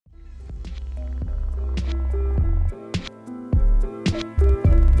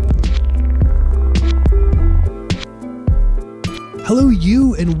Hello,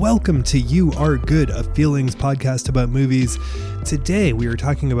 you, and welcome to You Are Good, a feelings podcast about movies. Today, we are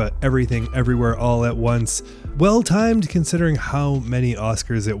talking about Everything, Everywhere, All at Once. Well-timed considering how many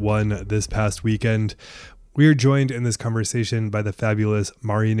Oscars it won this past weekend. We are joined in this conversation by the fabulous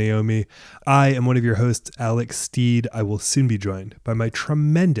MariNaomi. I am one of your hosts, Alex Steed. I will soon be joined by my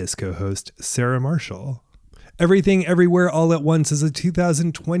tremendous co-host, Sarah Marshall. Everything, Everywhere, All at Once is a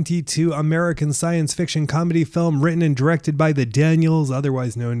 2022 American science fiction comedy film written and directed by the Daniels,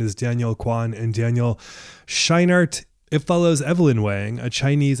 otherwise known as Daniel Kwan and Daniel Scheinert. It follows Evelyn Wang, a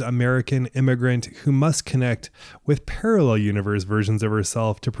Chinese-American immigrant who must connect with parallel universe versions of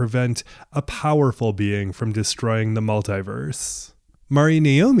herself to prevent a powerful being from destroying the multiverse.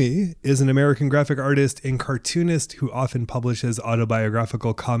 MariNaomi is an American graphic artist and cartoonist who often publishes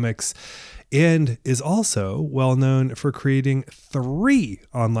autobiographical comics and is also well known for creating 3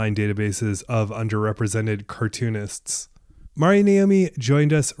 online databases of underrepresented cartoonists. MariNaomi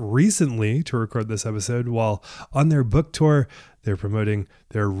joined us recently to record this episode while on their book tour. They're promoting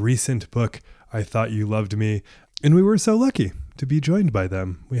their recent book, I Thought You Loved Me, and we were so lucky to be joined by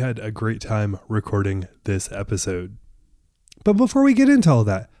them. We had a great time recording this episode. But before we get into all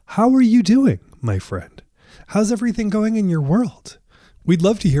that, how are you doing, my friend? How's everything going in your world? We'd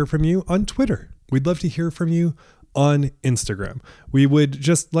love to hear from you on Twitter. We'd love to hear from you on Instagram. We would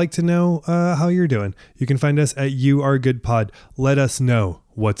just like to know how you're doing. You can find us at You Are Good Pod. Let us know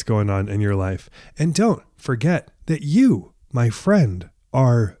what's going on in your life. And don't forget that you, my friend,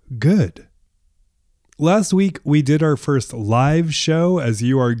 are good. Last week, we did our first live show as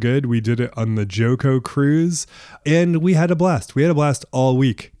You Are Good. We did it on the Joko cruise, and we had a blast. We had a blast all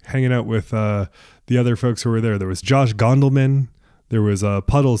week hanging out with the other folks who were there. There was Josh Gondelman. There was a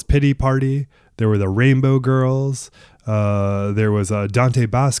Puddle's Pity Party. There were the Rainbow Girls. There was Dante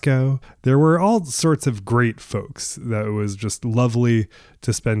Basco. There were all sorts of great folks that was just lovely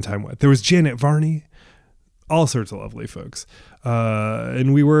to spend time with. There was Janet Varney. All sorts of lovely folks.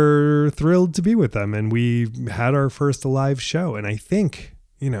 And we were thrilled to be with them. And we had our first live show. And I think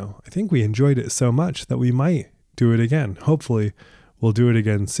we enjoyed it so much that we might do it again. Hopefully we'll do it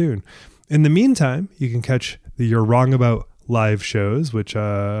again soon. In the meantime, you can catch the You're Wrong About live shows, which,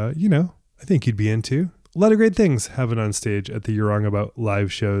 I think you'd be into. A lot of great things happen on stage at the You're Wrong About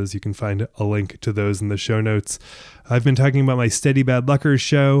live shows. You can find a link to those in the show notes. I've been talking about my Steady Bad Luckers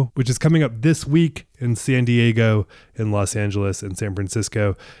show, which is coming up this week in San Diego, in Los Angeles, and San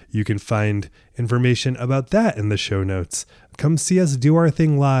Francisco. You can find information about that in the show notes. Come see us do our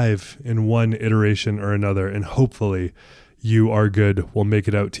thing live in one iteration or another, and hopefully You Are Good will make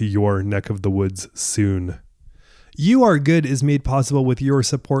it out to your neck of the woods soon. You Are Good is made possible with your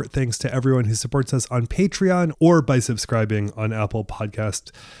support thanks to everyone who supports us on Patreon or by subscribing on Apple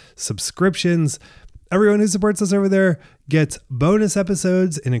Podcast subscriptions. Everyone who supports us over there gets bonus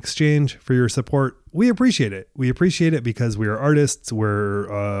episodes in exchange for your support. We appreciate it. We appreciate it because we are artists, we're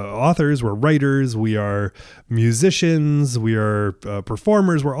authors, we're writers, we are musicians, we are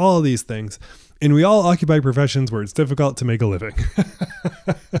performers, we're all of these things. And we all occupy professions where it's difficult to make a living.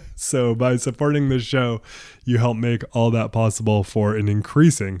 So by supporting this show, you help make all that possible for an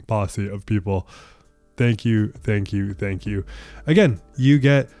increasing posse of people. Thank you, thank you, thank you. Again, you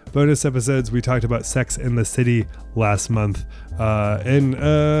get bonus episodes. We talked about Sex and the City last month. And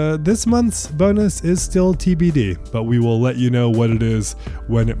this month's bonus is still TBD, but we will let you know what it is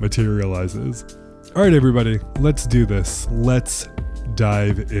when it materializes. All right, everybody, let's do this. Let's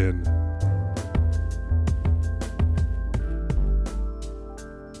dive in.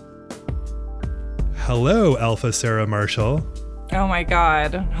 Hello, Alpha Sarah Marshall. Oh my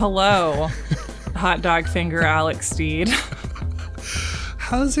God. Hello, hot dog finger Alex Steed.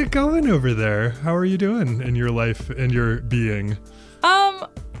 How's it going over there? How are you doing in your life and your being?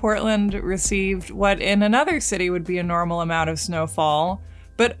 Portland received what in another city would be a normal amount of snowfall.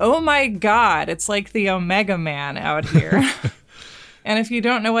 But oh my God, it's like the Omega Man out here. And if you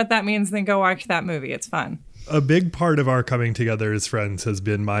don't know what that means, then go watch that movie. It's fun. A big part of our coming together as friends has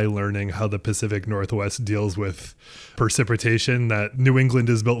been my learning how the Pacific Northwest deals with precipitation that New England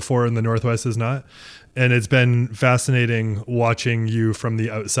is built for and the Northwest is not. And it's been fascinating watching you from the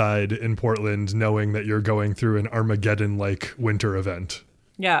outside in Portland, knowing that you're going through an Armageddon-like winter event.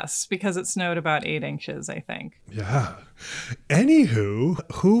 Yes, because it snowed about 8 inches, I think. Yeah. Anywho,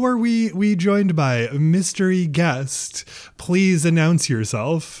 who are we joined by? Mystery guest. Please announce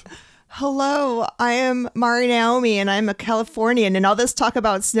yourself. Hello, I am MariNaomi, and I'm a Californian, and all this talk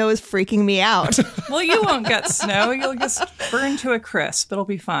about snow is freaking me out. Well, you won't get snow. You'll just burn to a crisp. It'll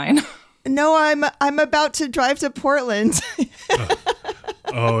be fine. No, I'm about to drive to Portland.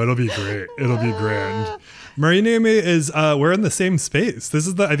 Oh, it'll be great. It'll be grand. MariNaomi is we're in the same space. This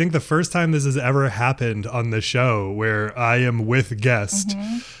is I think the first time this has ever happened on the show where I am with guest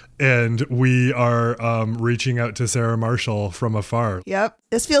and we are reaching out to Sarah Marshall from afar. Yep.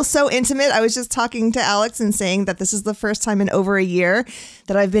 This feels so intimate. I was just talking to Alex and saying that this is the first time in over a year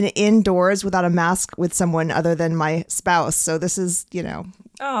that I've been indoors without a mask with someone other than my spouse. So this is,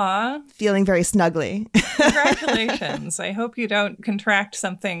 Aw. feeling very snugly. Congratulations. I hope you don't contract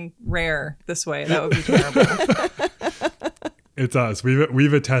something rare this way. That would be terrible. It's us.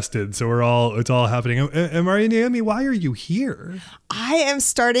 We've attested, so it's all happening. And MariNaomi, why are you here? I am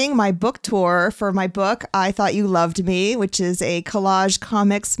starting my book tour for my book, I Thought You Loved Me, which is a collage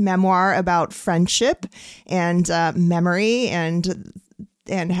comics memoir about friendship and memory and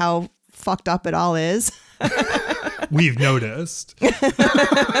how fucked up it all is. We've noticed.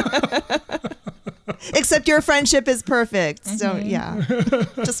 Except your friendship is perfect. So yeah,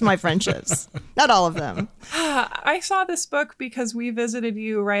 just my friendships. Not all of them. I saw this book because we visited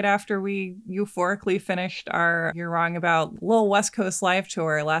you right after we euphorically finished our You're Wrong About Little West Coast Live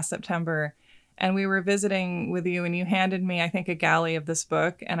tour last September. And we were visiting with you and you handed me, I think, a galley of this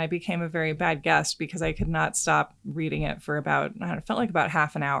book. And I became a very bad guest because I could not stop reading it for it felt like about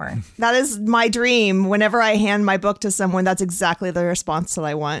half an hour. That is my dream. Whenever I hand my book to someone, that's exactly the response that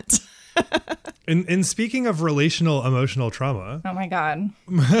I want. And speaking of relational emotional trauma. Oh my God.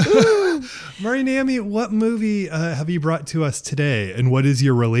 MariNaomi, what movie have you brought to us today? And what is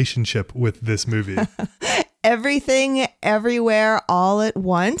your relationship with this movie? Everything, Everywhere, All at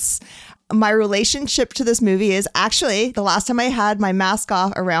Once. My relationship to this movie is actually the last time I had my mask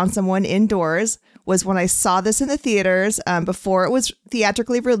off around someone indoors was when I saw this in the theaters before it was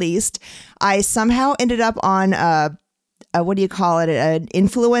theatrically released. I somehow ended up on what do you call it? An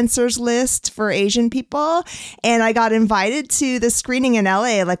influencers list for Asian people. And I got invited to the screening in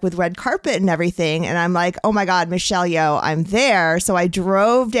LA, like with red carpet and everything. And I'm like, oh my God, Michelle Yeoh, I'm there. So I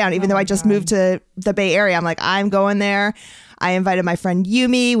drove down, even though I just moved to the Bay Area. I'm like, I'm going there. I invited my friend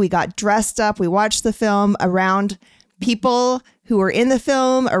Yumi. We got dressed up. We watched the film around people who were in the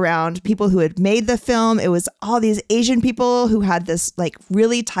film, around people who had made the film. It was all these Asian people who had this like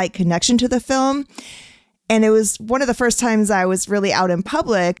really tight connection to the film. And it was one of the first times I was really out in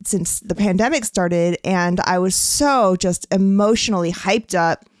public since the pandemic started. And I was so just emotionally hyped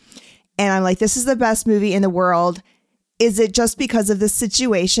up. And I'm like, this is the best movie in the world. Is it just because of this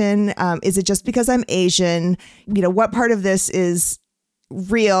situation? Is it just because I'm Asian? What part of this is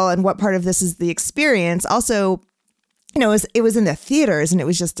real and what part of this is the experience? Also, it was in the theaters and it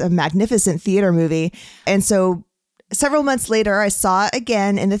was just a magnificent theater movie. And so several months later, I saw it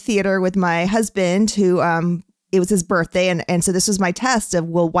again in the theater with my husband, who it was his birthday. And so this was my test of,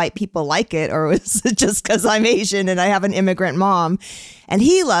 will white people like it? Or was it just because I'm Asian and I have an immigrant mom? And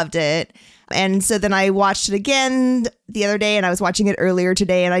he loved it. And so then I watched it again the other day and I was watching it earlier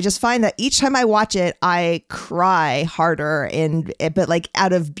today. And I just find that each time I watch it, I cry harder but like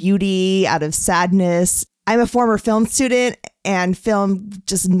out of beauty, out of sadness. I'm a former film student and film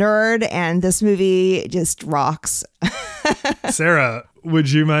just nerd, and this movie just rocks. Sarah,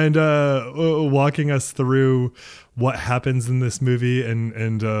 would you mind walking us through what happens in this movie and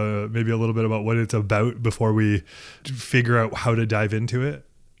maybe a little bit about what it's about before we figure out how to dive into it?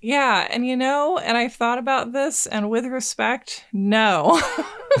 Yeah, and and I've thought about this, and with respect, no.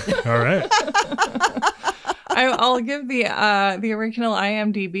 All right. I'll give the original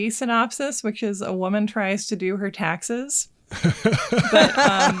IMDb synopsis, which is a woman tries to do her taxes. But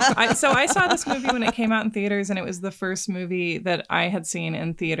I saw this movie when it came out in theaters, and it was the first movie that I had seen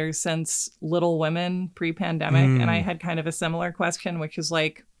in theaters since Little Women pre-pandemic. And I had kind of a similar question, which is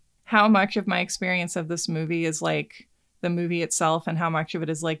like, how much of my experience of this movie is like the movie itself and how much of it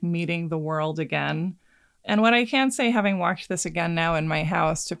is like meeting the world again. And what I can say, having watched this again now in my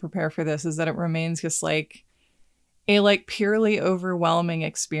house to prepare for this, is that it remains just like a like purely overwhelming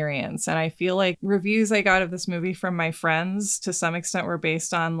experience. And I feel like reviews I got of this movie from my friends to some extent were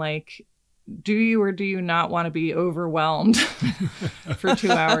based on like, do you or do you not want to be overwhelmed for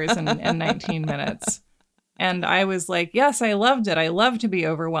 2 hours and 19 minutes? And I was like, yes, I loved it. I love to be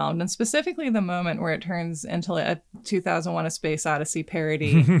overwhelmed. And specifically the moment where it turns into a 2001: A Space Odyssey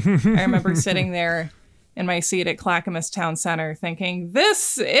parody. I remember sitting there in my seat at Clackamas Town Center thinking,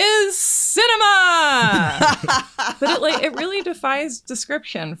 this is cinema! But it really defies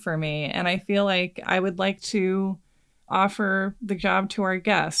description for me. And I feel like I would like to offer the job to our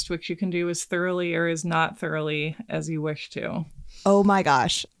guest, which you can do as thoroughly or as not thoroughly as you wish to. Oh my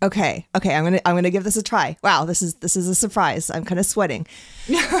gosh. Okay. I'm gonna give this a try. Wow, this is a surprise. I'm kind of sweating.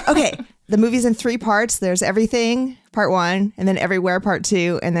 Okay. The movie's in 3 parts. There's Everything, part 1, and then Everywhere, part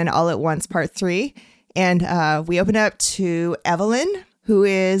 2, and then All at Once, part 3. And we open up to Evelyn, who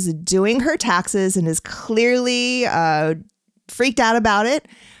is doing her taxes and is clearly freaked out about it.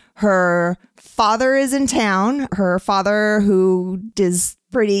 Her father is in town. Her father, who is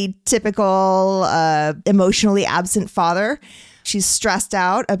pretty typical emotionally absent father. She's stressed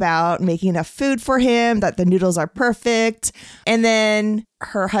out about making enough food for him, that the noodles are perfect. And then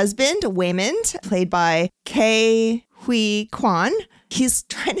her husband, Waymond, played by Ke Huy Quan, he's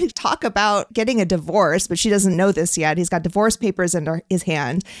trying to talk about getting a divorce, but she doesn't know this yet. He's got divorce papers in his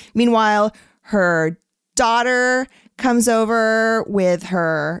hand. Meanwhile, her daughter comes over with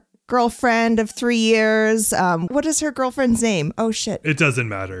her girlfriend of 3 years. What is her girlfriend's name? Oh, shit. It doesn't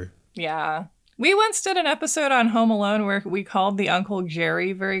matter. Yeah. We once did an episode on Home Alone where we called the uncle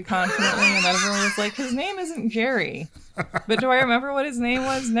Jerry very confidently, and everyone was like, his name isn't Jerry. But do I remember what his name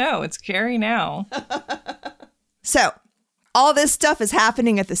was? No, it's Jerry now. So all this stuff is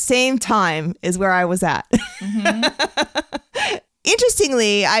happening at the same time is where I was at. Mm-hmm.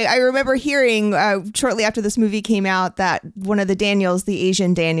 Interestingly, I remember hearing shortly after this movie came out that one of the Daniels, the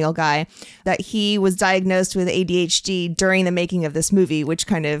Asian Daniel guy, that he was diagnosed with ADHD during the making of this movie, which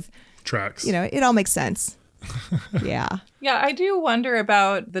kind of tracks. You know, it all makes sense. Yeah. Yeah, I do wonder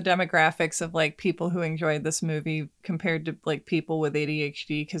about the demographics of like people who enjoyed this movie compared to like people with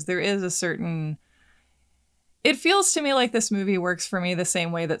ADHD, because there is a certain... It feels to me like this movie works for me the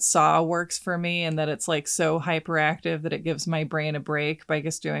same way that Saw works for me, and that it's like so hyperactive that it gives my brain a break by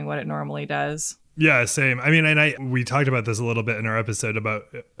just doing what it normally does. Yeah, same. I mean, and we talked about this a little bit in our episode about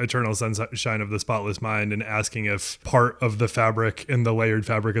Eternal Sunshine of the Spotless Mind, and asking if part of the fabric in the layered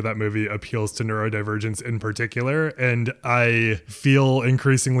fabric of that movie appeals to neurodivergence in particular. And I feel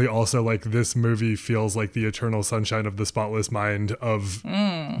increasingly also like this movie feels like the Eternal Sunshine of the Spotless Mind of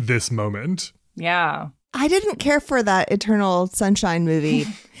this moment. Yeah. I didn't care for that Eternal Sunshine movie,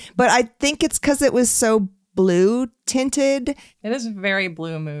 but I think it's because it was so blue tinted. It is a very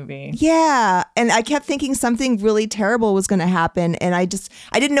blue movie. Yeah. And I kept thinking something really terrible was going to happen. And I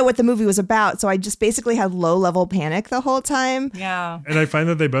didn't know what the movie was about. So I just basically had low level panic the whole time. Yeah. And I find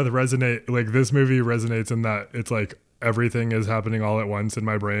that they both resonate. Like this movie resonates in that it's like everything is happening all at once in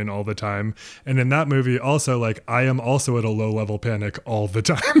my brain all the time. And in that movie also, like I am also at a low level panic all the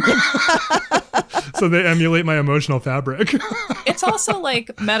time. So they emulate my emotional fabric. It's also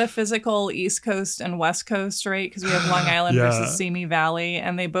like metaphysical East Coast and West Coast, right? Because we have Long Island versus Simi Valley,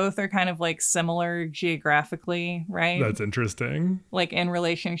 and they both are kind of like similar geographically, right? That's interesting. Like in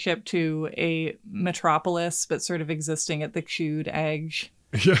relationship to a metropolis, but sort of existing at the chewed edge.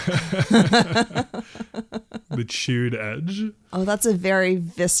 Yeah. The chewed edge. Oh, that's a very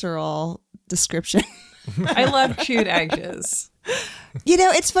visceral description. I love chewed edges. You know,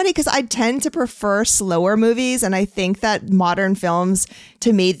 it's funny because I tend to prefer slower movies, and I think that modern films,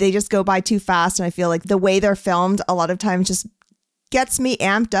 to me, they just go by too fast, and I feel like the way they're filmed a lot of times just gets me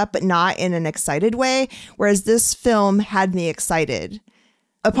amped up, but not in an excited way, whereas this film had me excited.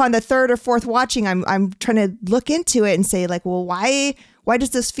 Upon the third or fourth watching, I'm trying to look into it and say, like, well, why does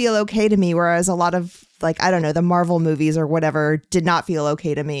this feel okay to me, whereas a lot of, like, I don't know, the Marvel movies or whatever did not feel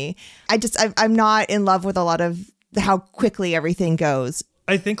okay to me. I'm not in love with a lot of how quickly everything goes.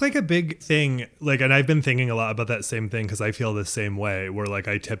 I think like a big thing, like, and I've been thinking a lot about that same thing because I feel the same way, where like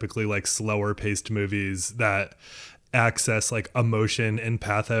I typically like slower paced movies that access like emotion and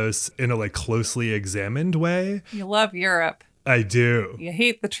pathos in a like closely examined way. You love Europe. I do. You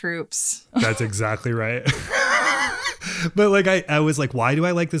hate the troops. That's exactly right. But like I was like, why do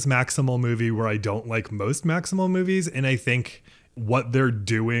I like this Maximal movie where I don't like most Maximal movies? And I think what they're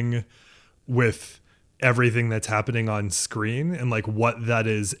doing with everything that's happening on screen and like what that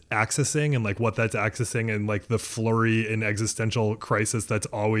is accessing and like what that's accessing and like the flurry and existential crisis that's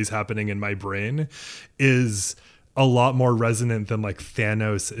always happening in my brain is a lot more resonant than like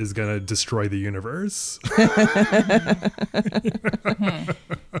Thanos is going to destroy the universe.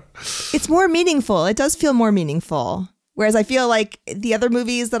 It's more meaningful. It does feel more meaningful. Whereas I feel like the other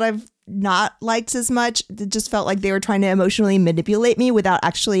movies that I've not liked as much, it just felt like they were trying to emotionally manipulate me without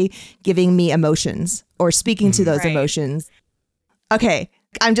actually giving me emotions or speaking to those emotions. Okay,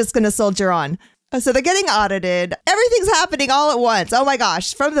 I'm just going to soldier on. So they're getting audited. Everything's happening all at once. Oh my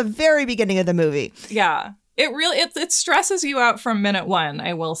gosh, from the very beginning of the movie. Yeah. It really, it stresses you out from minute one,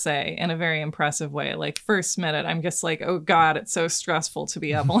 I will say, in a very impressive way. Like first minute, I'm just like, oh God, it's so stressful to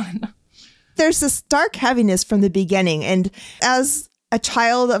be Evelyn. There's this dark heaviness from the beginning. And as a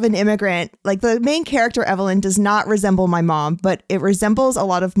child of an immigrant, like the main character, Evelyn, does not resemble my mom, but it resembles a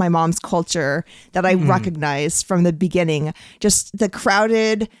lot of my mom's culture that I recognized from the beginning. Just the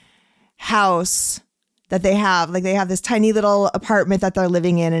crowded house, that they have. Like they have this tiny little apartment that they're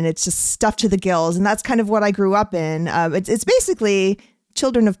living in, and it's just stuffed to the gills. And that's kind of what I grew up in. It's basically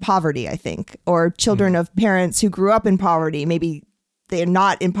children of poverty, I think, or children of parents who grew up in poverty. Maybe they're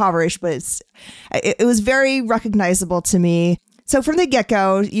not impoverished, but it was very recognizable to me. So from the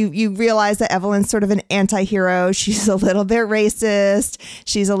get-go, you realize that Evelyn's sort of an anti-hero. She's a little bit racist.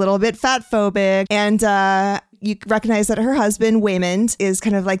 She's a little bit fat-phobic. And you recognize that her husband, Waymond, is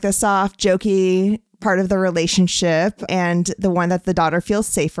kind of like the soft, jokey part of the relationship and the one that the daughter feels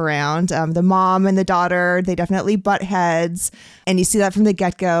safe around. The mom and the daughter, they definitely butt heads. And you see that from the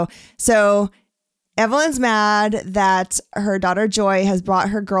get-go. So Evelyn's mad that her daughter Joy has brought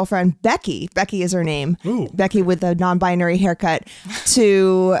her girlfriend Becky is her name, Ooh. Becky with the non-binary haircut,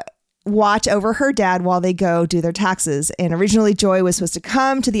 to watch over her dad while they go do their taxes. And originally Joy was supposed to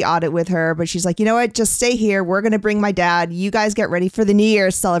come to the audit with her, but she's like, you know what, just stay here. We're going to bring my dad. You guys get ready for the New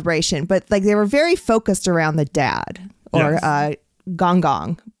Year's celebration. But like they were very focused around the dad, or Gong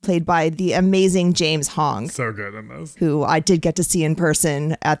Gong, played by the amazing James Hong. So good in those. Who I did get to see in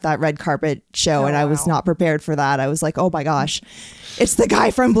person at that red carpet show, and I was not prepared for that. I was like, oh my gosh, it's the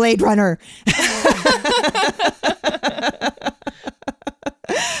guy from Blade Runner.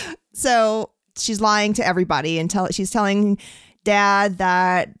 So she's lying to everybody and she's telling Dad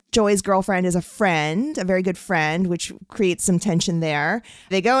that Joy's girlfriend is a friend, a very good friend, which creates some tension there.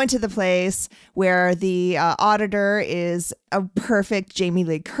 They go into the place where the auditor is a perfect Jamie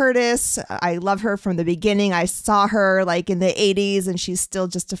Lee Curtis. I love her from the beginning. I saw her like in the 80s and she's still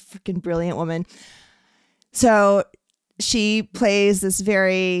just a freaking brilliant woman. So she plays this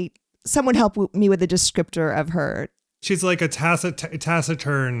someone help me with the descriptor of her. She's like a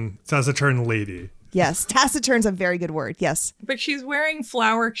taciturn lady. Yes, taciturn's a very good word. Yes. But she's wearing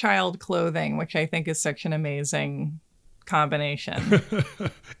flower child clothing, which I think is such an amazing combination.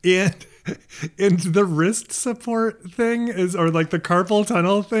 and the wrist support thing or like the carpal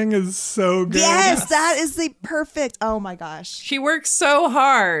tunnel thing is so good. Yes, that is the perfect. Oh my gosh. She works so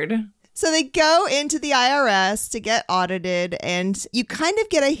hard. So they go into the IRS to get audited, and you kind of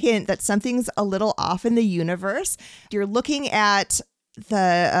get a hint that something's a little off in the universe. You're looking at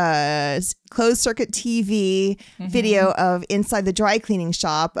the closed circuit TV video of inside the dry cleaning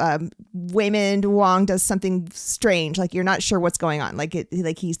shop. Waymond Wong does something strange, like you're not sure what's going on. Like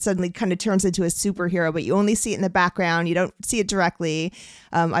he suddenly kind of turns into a superhero, but you only see it in the background. You don't see it directly.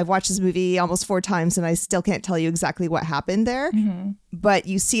 I've watched this movie almost 4 times and I still can't tell you exactly what happened there. But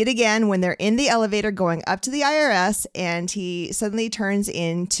you see it again when they're in the elevator going up to the IRS, and he suddenly turns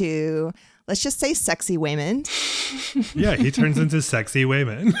into, let's just say, sexy Waymond. Yeah, he turns into sexy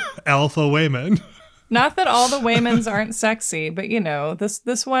Waymond. Alpha Waymond. Not that all the Waymonds aren't sexy, but you know,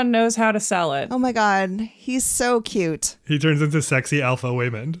 this one knows how to sell it. Oh my God, he's so cute. He turns into sexy Alpha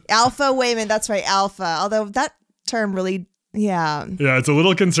Waymond. Alpha Waymond, that's right, Alpha. Although that term really, yeah, it's a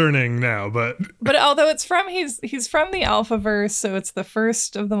little concerning now, but although he's from the Alphaverse, so it's the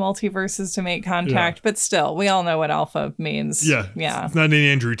first of the multiverses to make contact. Yeah. But still, we all know what Alpha means. Yeah. It's not an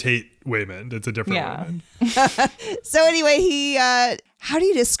Andrew Tate Waymond. It's a different Waymond. So anyway, he how do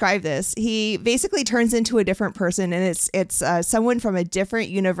you describe this? He basically turns into a different person, and it's someone from a different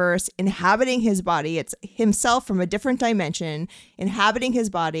universe inhabiting his body. It's himself from a different dimension inhabiting his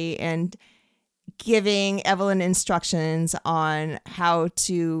body and giving Evelyn instructions on how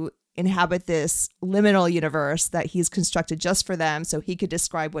to inhabit this liminal universe that he's constructed just for them, so he could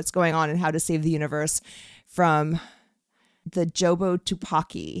describe what's going on and how to save the universe from the Jobo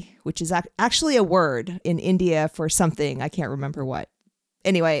Tupaki, which is actually a word in India for something. I can't remember what.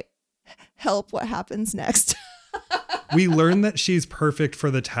 Anyway, help, what happens next? We learn that she's perfect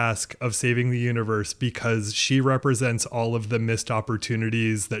for the task of saving the universe because she represents all of the missed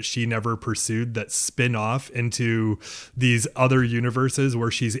opportunities that she never pursued that spin off into these other universes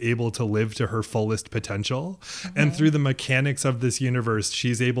where she's able to live to her fullest potential. And through the mechanics of this universe,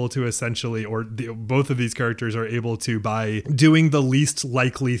 she's able to essentially, both of these characters are able to, by doing the least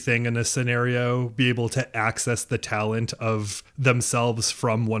likely thing in a scenario, be able to access the talent of themselves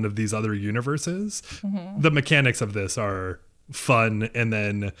from one of these other universes. The mechanics of this are fun and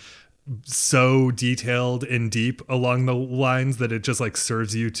then so detailed and deep along the lines that it just like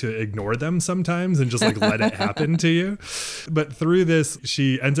serves you to ignore them sometimes and just like let it happen to you. But through this,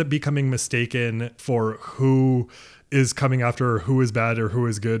 she ends up becoming mistaken for who is coming after her who is bad or who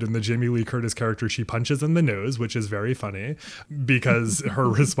is good. And the Jamie Lee Curtis character, she punches in the nose, which is very funny because her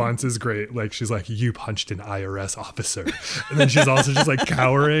response is great. Like, she's like, you punched an IRS officer. And then she's also just like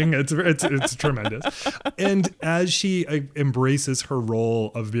cowering. It's tremendous. And as she embraces her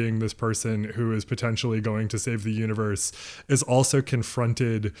role of being this person who is potentially going to save the universe, is also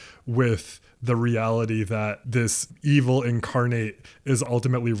confronted with the reality that this evil incarnate is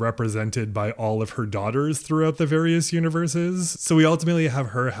ultimately represented by all of her daughters throughout the various universes. So we ultimately have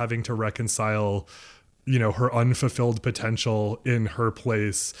her having to reconcile, you know, her unfulfilled potential in her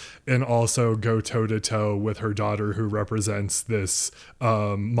place, and also go toe to toe with her daughter, who represents this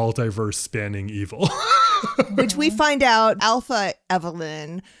multiverse spanning evil. Which we find out Alpha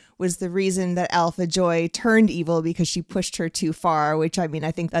Evelyn was the reason that Alpha Joy turned evil, because she pushed her too far, which, I mean, I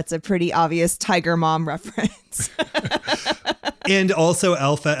think that's a pretty obvious Tiger Mom reference. And also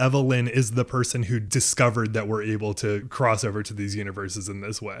Alpha Evelyn is the person who discovered that we're able to cross over to these universes in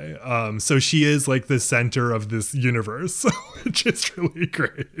this way. So she is like the center of this universe, which is really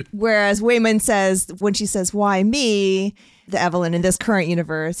great. Whereas Wayman says, when she says, why me? The Evelyn in this current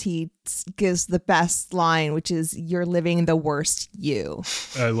universe, he gives the best line, which is, you're living the worst you.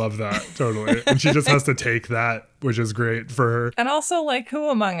 I love that. Totally. And she just has to take that, which is great for her. And also, like, who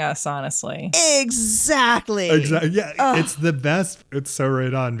among us, honestly? Exactly. Yeah. It's the best. It's so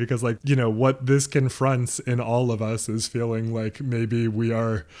right on, because, like, you know, what this confronts in all of us is feeling like maybe we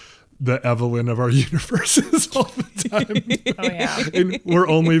are the Evelyn of our universes all the time. Oh, yeah. And we're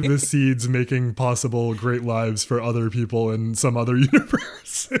only the seeds making possible great lives for other people in some other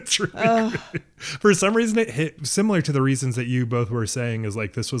universe. It's really great. For some reason, it hit similar to the reasons that you both were saying, is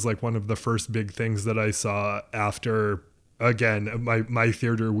like, this was like one of the first big things that I saw after, again, my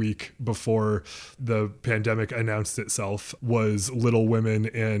theater week before the pandemic announced itself was Little Women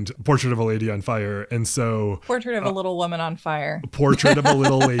and Portrait of a Lady on Fire. And so Portrait of a Little Woman on Fire. Portrait of a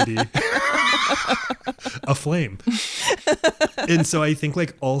Little Lady. Aflame. And so I think,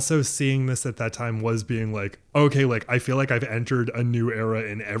 like, also seeing this at that time was being like, okay, like, I feel like I've entered a new era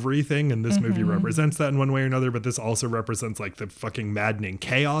in everything, and this movie represents that in one way or another, but this also represents, like, the fucking maddening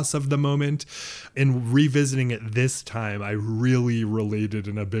chaos of the moment. And revisiting it this time, I really related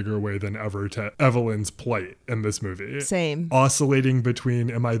in a bigger way than ever to Evelyn's plight in this movie. Same. Oscillating between,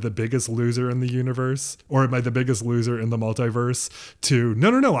 am I the biggest loser in the universe, or am I the biggest loser in the multiverse, to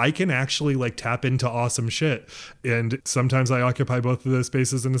no, I can actually, like, tap into awesome shit. And sometimes I occupy both of those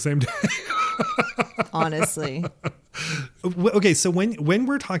spaces in the same day. Honestly. Okay, so when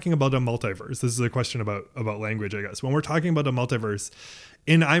we're talking about a multiverse, this is a question about language, I guess. When we're talking about a multiverse,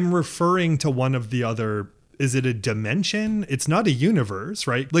 and I'm referring to one of the other, is it a dimension? It's not a universe,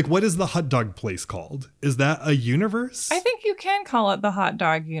 right? Like, what is the hot dog place called? Is that a universe? I think you can call it the hot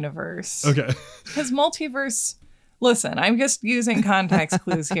dog universe. Okay. Because multiverse... Listen, I'm just using context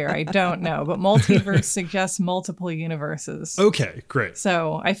clues here. I don't know, but multiverse suggests multiple universes. Okay, great.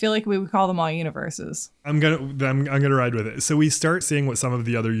 So I feel like we would call them all universes. I'm gonna ride with it. So we start seeing what some of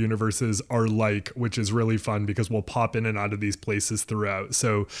the other universes are like, which is really fun because we'll pop in and out of these places throughout.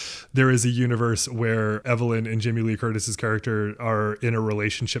 So there is a universe where Evelyn and Jamie Lee Curtis's character are in a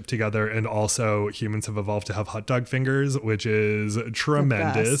relationship together, and also humans have evolved to have hot dog fingers, which is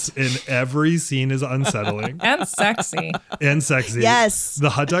tremendous. And every scene is unsettling. And sexy. And sexy. Yes. The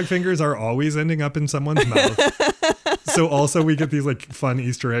hot dog fingers are always ending up in someone's mouth. So also we get these like fun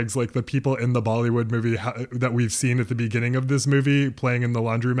Easter eggs, like the people in the Bollywood movie that we've seen at the beginning of this movie playing in the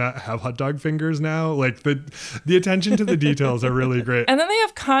laundromat have hot dog fingers now. Like the attention to the details are really great. And then they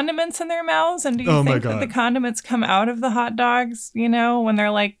have condiments in their mouths. And do you think that the condiments come out of the hot dogs, you know, when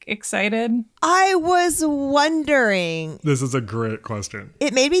they're like excited? I was wondering. This is a great question.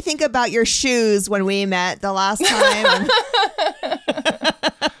 It made me think about your shoes when we met the last time.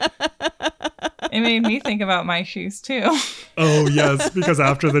 It made me think about my shoes too. Oh, yes, because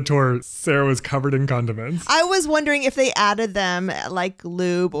after the tour, Sarah was covered in condiments. I was wondering if they added them like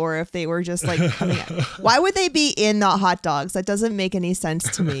lube or if they were just like coming out. Why would they be in the hot dogs? That doesn't make any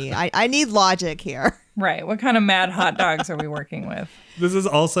sense to me. I need logic here. Right. What kind of mad hot dogs are we working with? This is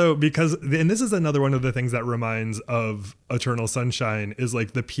also because, and this is another one of the things that reminds of Eternal Sunshine, is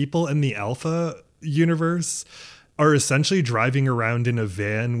like the people in the Alpha universe are essentially driving around in a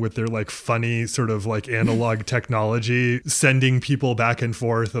van with their like funny sort of like analog technology, sending people back and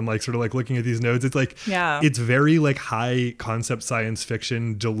forth and like sort of like looking at these nodes. It's like, it's very like high concept science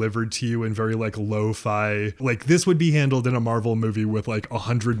fiction delivered to you in very like lo-fi. Like this would be handled in a Marvel movie with like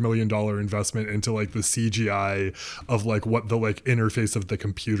 $100 million investment into like the CGI of like what the like interface of the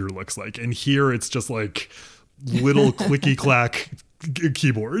computer looks like. And here it's just like little clicky clack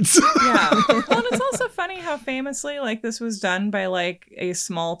keyboards. Yeah. Well, and it's also funny how famously like this was done by like a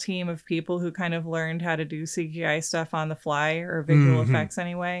small team of people who kind of learned how to do CGI stuff on the fly, or visual effects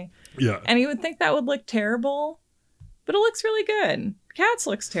anyway. Yeah. And you would think that would look terrible, but it looks really good. Cats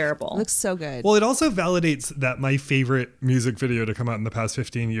looks terrible. Looks so good. Well, it also validates that my favorite music video to come out in the past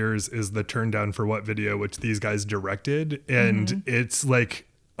 15 years is the Turn Down for What video, which these guys directed. And it's like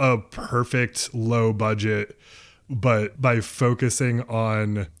a perfect low budget, but by focusing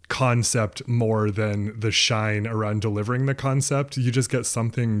on concept more than the shine around delivering the concept, you just get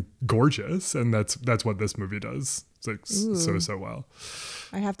something gorgeous. And that's what this movie does. It's like so well.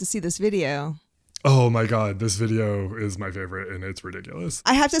 I have to see this video. Oh my God, this video is my favorite and it's ridiculous.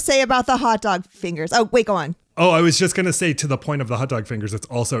 I have to say about the hot dog fingers. Oh, wait, go on. Oh, I was just going to say, to the point of the hot dog fingers, it's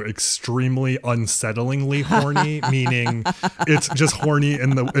also extremely unsettlingly horny, meaning it's just horny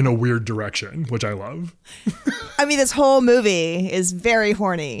in a weird direction, which I love. I mean, this whole movie is very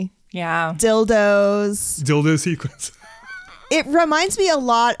horny. Yeah. Dildo Sequence. It reminds me a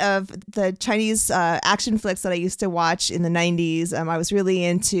lot of the Chinese action flicks that I used to watch in the 90s. I was really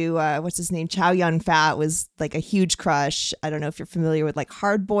into, what's his name? Chow Yun-fat was like a huge crush. I don't know if you're familiar with like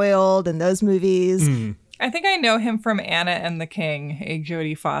Hard Boiled and those movies. I think I know him from Anna and the King, a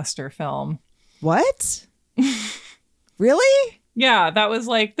Jodie Foster film. What? Really? Yeah, that was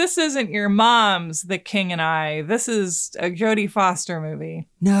like, this isn't your mom's The King and I. This is a Jodie Foster movie.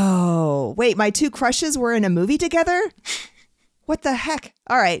 No. Wait, my two crushes were in a movie together? What the heck?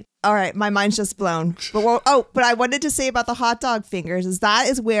 All right. My mind's just blown. But I wanted to say about the hot dog fingers is that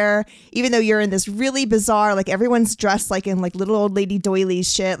is where, even though you're in this really bizarre, like everyone's dressed like in like little old lady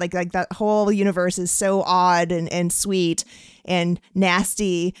doilies shit, like that whole universe is so odd and sweet and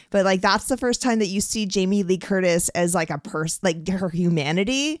nasty. But like that's the first time that you see Jamie Lee Curtis as like a person, like her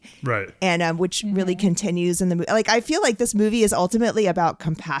humanity, right? And which really continues in the movie. Like I feel like this movie is ultimately about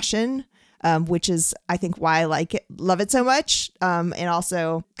compassion. Which is, I think, why I love it so much. And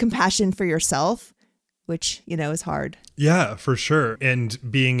also compassion for yourself, which, is hard. Yeah, for sure. And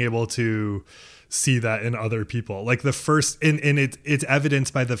being able to see that in other people, like the first, and it's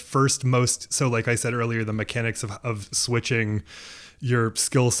evidenced by the first most. So like I said earlier, the mechanics of switching your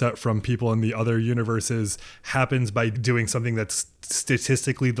skill set from people in the other universes happens by doing something that's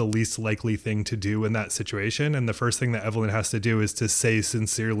statistically the least likely thing to do in that situation. And the first thing that Evelyn has to do is to say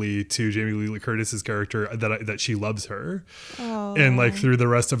sincerely to Jamie Lee Curtis's character that she loves her. Oh. And like through the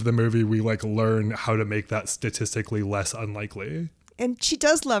rest of the movie, we like learn how to make that statistically less unlikely. And she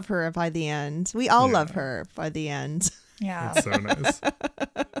does love her by the end. We all love her by the end. Yeah. It's so nice.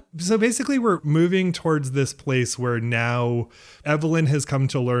 So basically we're moving towards this place where now Evelyn has come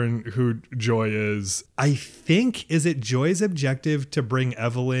to learn who Joy is. I think, is it Joy's objective to bring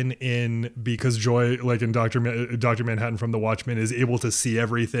Evelyn in because Joy, like in Dr. Manhattan from The Watchmen, is able to see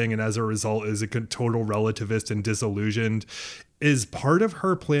everything and as a result is a total relativist and disillusioned? Is part of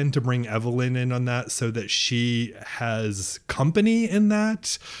her plan to bring Evelyn in on that so that she has company in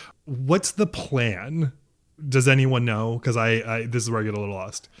that? What's the plan? Does anyone know? Because I this is where I get a little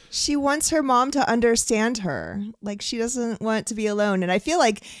lost. She wants her mom to understand her. Like she doesn't want to be alone. And I feel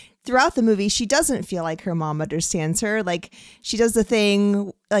like throughout the movie, she doesn't feel like her mom understands her. Like she does the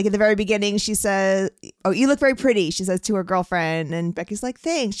thing, like at the very beginning, she says, "Oh, you look very pretty," she says to her girlfriend. And Becky's like,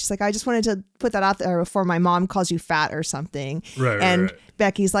 "Thanks." She's like, "I just wanted to put that out there before my mom calls you fat or something." Right.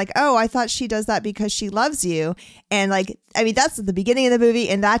 Becky's like, "Oh, I thought she does that because she loves you." And like, I mean, that's at the beginning of the movie.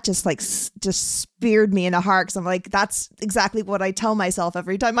 And that just like, just speared me in the heart. Cause I'm like, that's exactly what I tell myself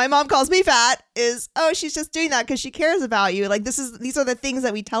every time my mom calls me fat is, oh, she's just doing that because she cares about you. Like these are the things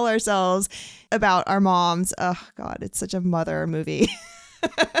that we tell ourselves about our moms. Oh God, it's such a mother movie.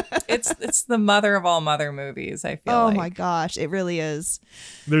 It's the mother of all mother movies, I feel like. Oh my gosh, it really is.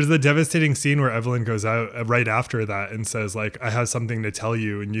 There's the devastating scene where Evelyn goes out right after that and says like, "I have something to tell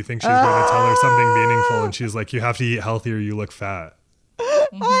you," and you think she's going to tell her something meaningful, and she's like, "You have to eat healthier, you look fat."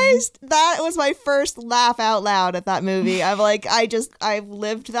 That was my first laugh out loud at that movie. I've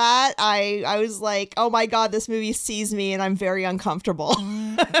lived that. I was like, oh my God, this movie sees me and I'm very uncomfortable.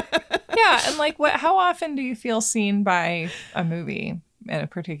 Yeah, and like how often do you feel seen by a movie in a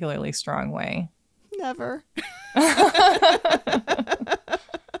particularly strong way? Never. Maybe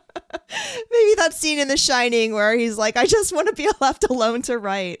that scene in The Shining where he's like, I just want to be left alone to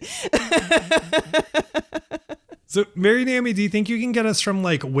write. So, MariNaomi, do you think you can get us from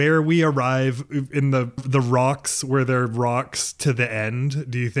like where we arrive in the rocks, where they're rocks, to the end?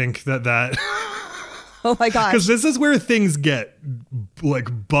 Do you think that Oh my gosh. Because this is where things get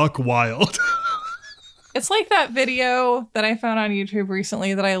like buck wild. It's like that video that I found on YouTube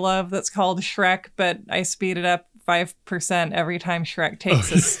recently that I love that's called Shrek, but I speed it up 5% every time Shrek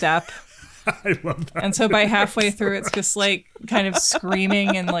takes a step. I love that. And so by halfway through, it's just like kind of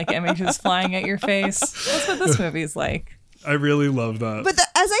screaming and like images flying at your face. That's what this movie's like. I really love that. But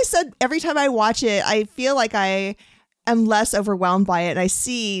as I said, every time I watch it, I feel like I am less overwhelmed by it. And I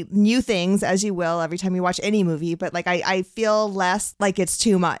see new things, as you will, every time you watch any movie. But like I feel less like it's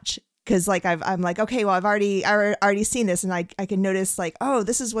too much. Because like I'm like, okay, well, I've already seen this, and I can notice like, oh,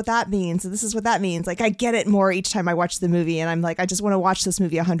 this is what that means, and this is what that means. Like I get it more each time I watch the movie, and I'm like, I just want to watch this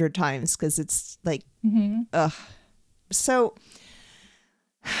movie 100 times because it's like, ugh. So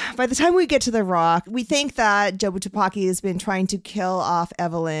by the time we get to The Rock, we think that Jobu Tupaki has been trying to kill off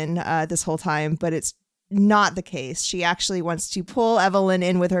Evelyn this whole time, but it's not the case. She actually wants to pull Evelyn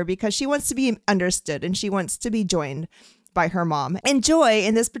in with her because she wants to be understood and she wants to be joined by her mom. And Joy,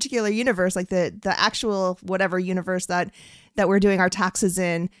 in this particular universe, like the actual whatever universe that we're doing our taxes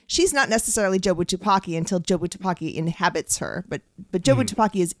in, she's not necessarily Jobu Tupaki until Jobu Tupaki inhabits her. But Jobu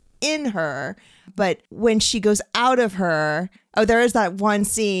Tupaki is in her. But when she goes out of her, there is that one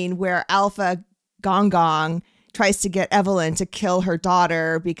scene where Alpha Gong Gong tries to get Evelyn to kill her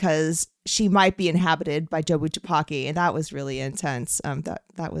daughter because she might be inhabited by Jobu Tupaki, and that was really intense.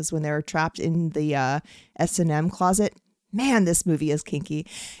 That was when they were trapped in the S&M closet. Man, this movie is kinky.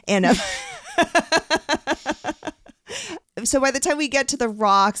 And so by the time we get to the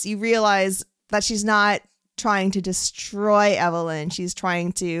rocks, you realize that she's not trying to destroy Evelyn. She's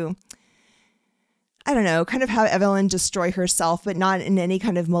trying to, I don't know, kind of have Evelyn destroy herself, but not in any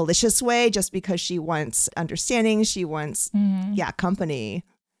kind of malicious way, just because she wants understanding. She wants, company.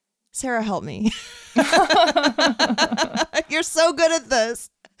 Sarah, help me. You're so good at this.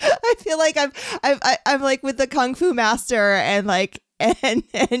 I feel like I'm like with the Kung Fu master and like,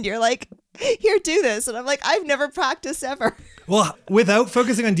 and you're like, here, do this. And I'm like, I've never practiced ever. Well, without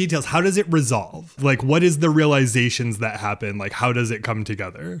focusing on details, how does it resolve? Like, what is the realizations that happen? Like, how does it come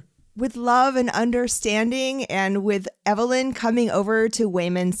together? With love and understanding, and with Evelyn coming over to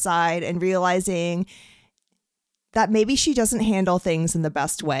Wayman's side and realizing that maybe she doesn't handle things in the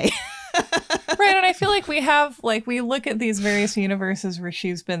best way. Right, and I feel like we look at these various universes where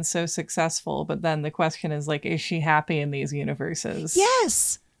she's been so successful, but then the question is like, is she happy in these universes?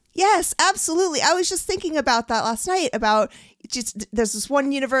 Yes, absolutely. I was just thinking about that last night, about just there's this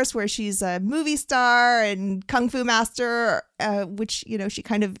one universe where she's a movie star and Kung Fu master, which, you know, she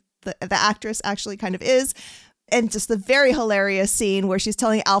kind of, the actress actually kind of is. And just the very hilarious scene where she's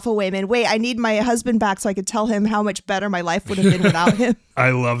telling Alpha Wayman, wait, I need my husband back so I could tell him how much better my life would have been without him. I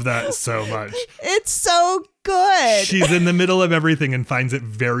love that so much. It's so good. She's in the middle of everything and finds it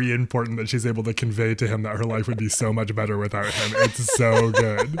very important that she's able to convey to him that her life would be so much better without him. It's so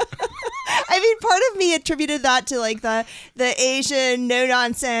good. I mean, part of me attributed that to like the Asian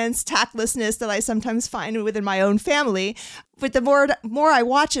no-nonsense tactlessness that I sometimes find within my own family. But the more I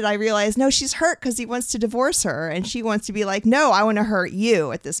watch it, I realize, no, she's hurt because he wants to divorce her. And she wants to be like, no, I want to hurt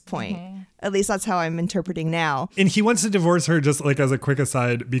you at this point. Mm-hmm. At least that's how I'm interpreting now. And he wants to divorce her, just like as a quick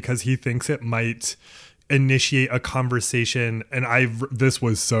aside, because he thinks it might initiate a conversation. And this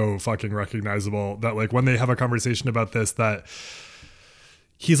was so fucking recognizable that like when they have a conversation about this, that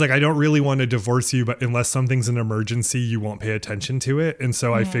he's like, I don't really want to divorce you, but unless something's an emergency, you won't pay attention to it. And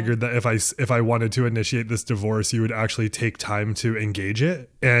so I figured that if I wanted to initiate this divorce, you would actually take time to engage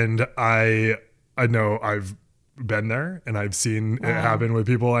it. And I know I've been there and I've seen it happen with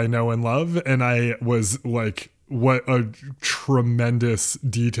people I know and love. And I was like, what a tremendous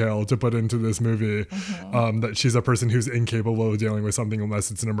detail to put into this movie, that she's a person who's incapable of dealing with something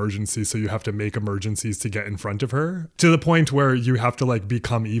unless it's an emergency. So you have to make emergencies to get in front of her, to the point where you have to like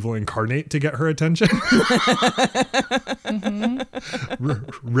become evil incarnate to get her attention.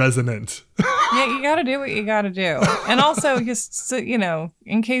 Resonant. Yeah, you got to do what you got to do. And also, just so, you know,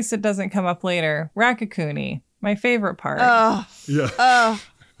 in case it doesn't come up later, Rakakuni, my favorite part.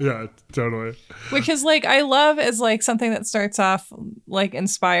 Yeah, totally. Which is like, I love as like something that starts off like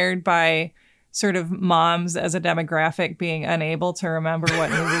inspired by sort of moms as a demographic being unable to remember what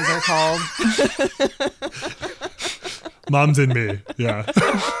movies are called. Moms in me. Yeah.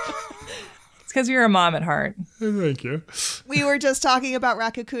 It's because you're a mom at heart. Thank you. We were just talking about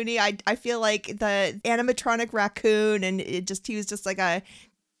Rakakuni. I feel like the animatronic raccoon, and he was just like a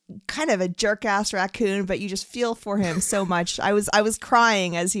kind of a jerk-ass raccoon, but you just feel for him so much. I was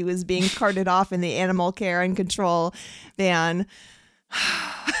crying as he was being carted off in the animal care and control van.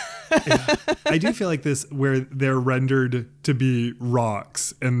 Yeah. I do feel like this where they're rendered to be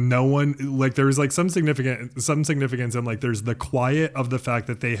rocks and no one like there's like some significance and like there's the quiet of the fact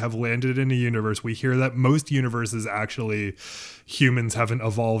that they have landed in a universe. We hear that most universes actually humans haven't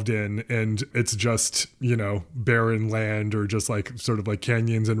evolved in and it's just, you know, barren land or just like sort of like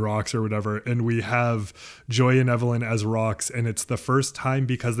canyons and rocks or whatever. And we have Joy and Evelyn as rocks and it's the first time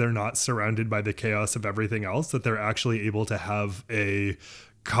because they're not surrounded by the chaos of everything else that they're actually able to have a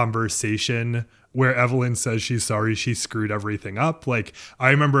conversation where Evelyn says she's sorry she screwed everything up. Like I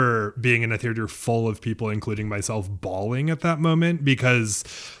remember being in a theater full of people, including myself, bawling at that moment because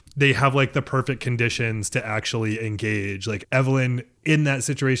they have like the perfect conditions to actually engage. Like Evelyn in that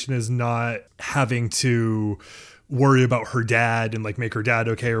situation is not having to worry about her dad and like make her dad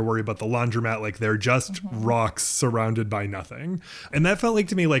okay or worry about the laundromat. Like they're just rocks surrounded by nothing. And that felt like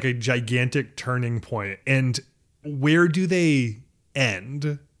to me like a gigantic turning point. And where do they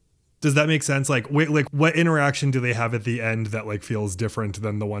end? Does that make sense? Like, wait, like what interaction do they have at the end that like feels different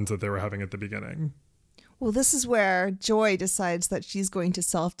than the ones that they were having at the beginning? Well, this is where Joy decides that she's going to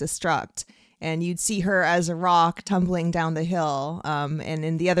self-destruct. And you'd see her as a rock tumbling down the hill. And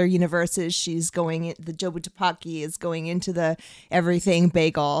in the other universes, she's going, the Jobu Tupaki is going into the everything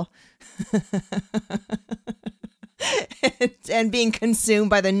bagel. and being consumed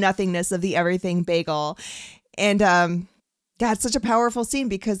by the nothingness of the everything bagel. And yeah, it's such a powerful scene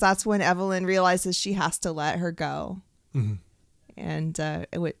because that's when Evelyn realizes she has to let her go. Mm-hmm. And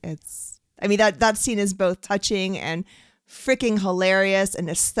I mean, that scene is both touching and freaking hilarious and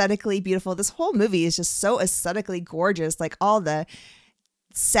aesthetically beautiful. This whole movie is just so aesthetically gorgeous. Like all the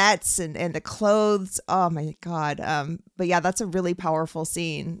sets and the clothes. Oh my God. But yeah, that's a really powerful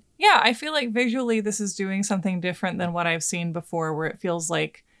scene. Yeah, I feel like visually this is doing something different than what I've seen before, where it feels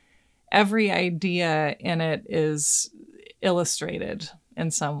like every idea in it is illustrated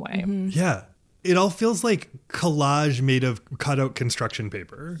in some way. Mm-hmm. Yeah. It all feels like collage made of cutout construction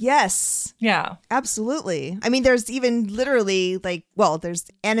paper. Yes. Yeah. Absolutely. I mean, there's even literally like, well, there's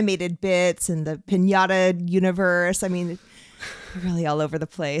animated bits in the Pinata universe. I mean, really all over the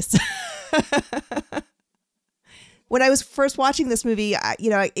place. When I was first watching this movie,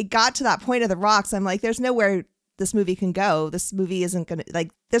 it got to that point of the rocks. I'm like, there's nowhere this movie can go. This movie isn't going to,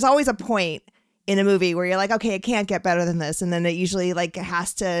 like, there's always a point in a movie where you're like, okay, it can't get better than this. And then it usually like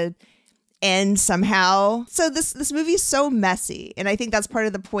has to end somehow. So this movie is so messy. And I think that's part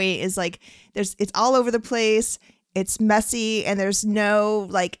of the point is like, it's all over the place. It's messy. And there's no,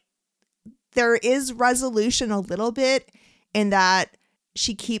 like, there is resolution a little bit in that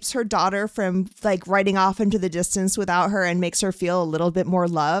she keeps her daughter from like riding off into the distance without her and makes her feel a little bit more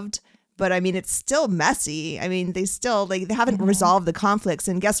loved. But I mean, it's still messy. I mean, they still they haven't resolved the conflicts,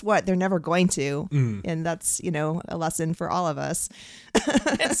 and guess what? They're never going to. And that's, a lesson for all of us.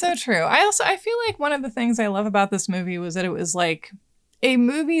 It's so true. I feel like one of the things I love about this movie was that it was like a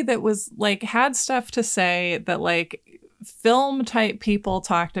movie that was like had stuff to say that like film type people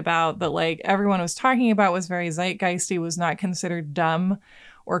talked about, that like everyone was talking about, was very zeitgeisty, was not considered dumb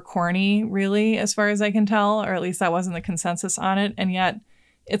or corny, really, as far as I can tell, or at least that wasn't the consensus on it. And yet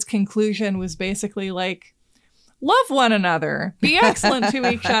its conclusion was basically like, love one another, be excellent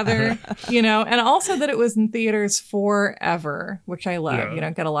to each other, and also that it was in theaters forever, which I love. Yeah. You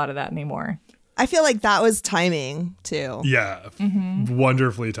don't get a lot of that anymore. I feel like that was timing too. Yeah.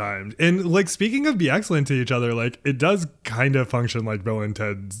 Wonderfully timed. And like, speaking of be excellent to each other, like it does kind of function like Bill and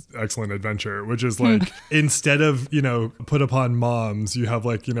Ted's Excellent Adventure, which is like, instead of, put upon moms, you have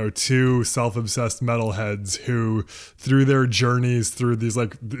like, two self-obsessed metalheads who through their journeys through these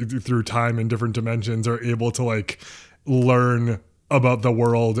like through time and different dimensions are able to like learn about the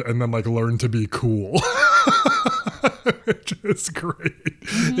world and then like learn to be cool. Which is great.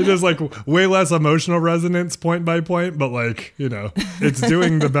 It is like way less emotional resonance point by point, but like, it's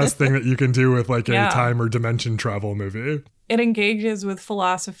doing the best thing that you can do with like a time or dimension travel movie. It engages with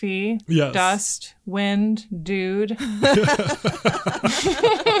philosophy, yes. Dust, wind, dude.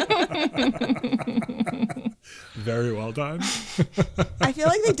 Very well done. I feel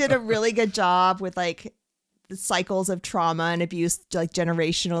like they did a really good job with like the cycles of trauma and abuse, like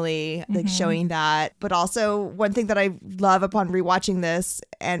generationally, like showing that. But also one thing that I love upon rewatching this,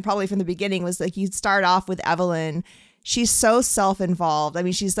 and probably from the beginning, was like you start off with Evelyn. She's so self-involved. I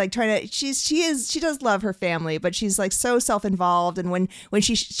mean, she's like she does love her family, but she's like so self-involved. And when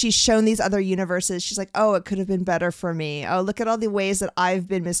she's shown these other universes, she's like, oh, it could have been better for me. Oh, look at all the ways that I've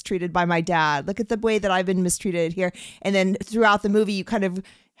been mistreated by my dad. Look at the way that I've been mistreated here. And then throughout the movie, you kind of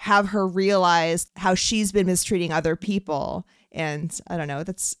have her realize how she's been mistreating other people. And I don't know,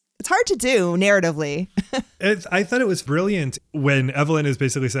 that's It's hard to do narratively. I thought it was brilliant when Evelyn is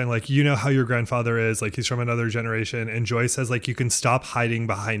basically saying, like, you know how your grandfather is, like, he's from another generation. And Joy says, like, you can stop hiding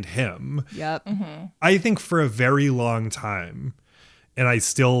behind him. Yep. Mm-hmm. I think for a very long time, and I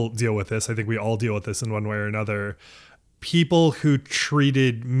still deal with this, I think we all deal with this in one way or another, people who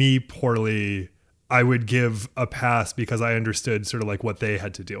treated me poorly, I would give a pass because I understood sort of like what they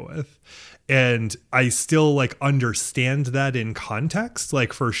had to deal with. And I still like understand that in context,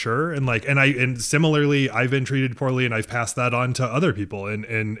 like for sure. And similarly, I've been treated poorly and I've passed that on to other people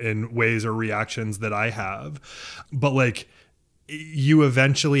in ways or reactions that I have. But like, you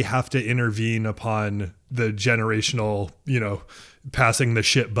eventually have to intervene upon the generational, passing the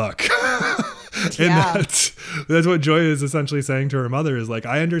shit buck. Yeah. And that's what Joy is essentially saying to her mother is like,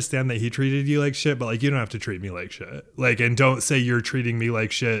 I understand that he treated you like shit, but like, you don't have to treat me like shit. Like, and don't say you're treating me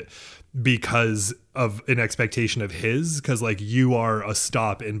like shit because of an expectation of his, because like you are a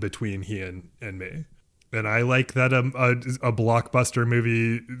stop in between he and me. And I like that a blockbuster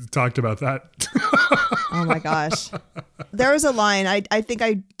movie talked about that. Oh my gosh. There was a line, I think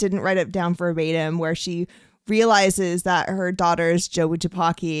I didn't write it down verbatim, where she realizes that her daughter's Joe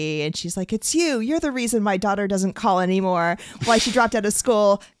Wujapaki, and she's like, it's you're the reason my daughter doesn't call anymore. Why she dropped out of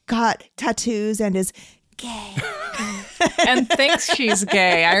school, got tattoos, and is gay. And thinks she's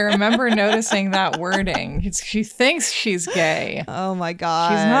gay. I remember noticing that wording. She thinks she's gay. Oh my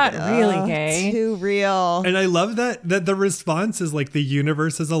God. She's not really gay. Too real. And I love that the response is like, the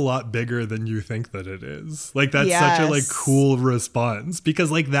universe is a lot bigger than you think that it is. Like, that's such a like cool response, because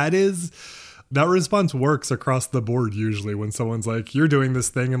like that response works across the board usually when someone's like, you're doing this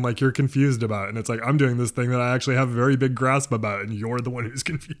thing and like you're confused about it. And it's like, I'm doing this thing that I actually have a very big grasp about, and you're the one who's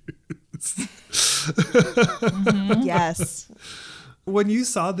confused. Mm-hmm. Yes. When you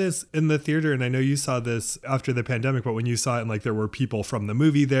saw this in the theater, and I know you saw this after the pandemic, but when you saw it and like there were people from the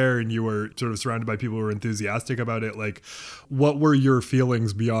movie there and you were sort of surrounded by people who were enthusiastic about it, like what were your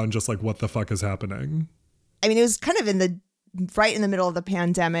feelings beyond just like, what the fuck is happening? I mean, it was kind of right in the middle of the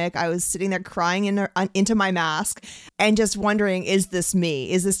pandemic. I was sitting there crying into my mask and just wondering, is this me?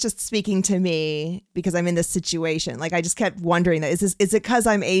 Is this just speaking to me because I'm in this situation? Like, I just kept wondering that, is it because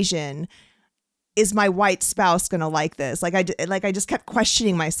I'm Asian? Is my white spouse going to like this? Like I just kept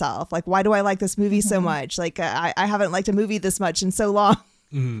questioning myself. Like, why do I like this movie so much? Like, I haven't liked a movie this much in so long.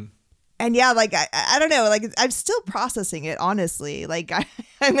 Mm-hmm. And yeah, like, I don't know, like, I'm still processing it, honestly. Like, I'm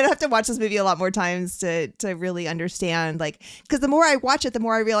going to have to watch this movie a lot more times to really understand, like, because the more I watch it, the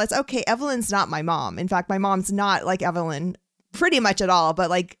more I realize, okay, Evelyn's not my mom. In fact, my mom's not like Evelyn pretty much at all, but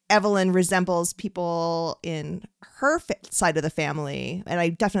like Evelyn resembles people in her side of the family. And I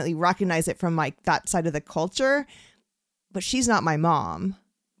definitely recognize it from like that side of the culture, but she's not my mom.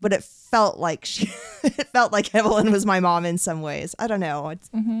 But it felt like it felt like Evelyn was my mom in some ways. I don't know.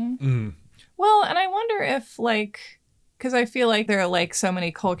 Well, and I wonder if like, because I feel like there are like so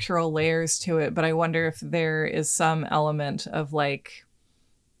many cultural layers to it, but I wonder if there is some element of like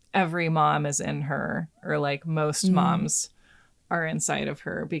every mom is in her, or like most moms are inside of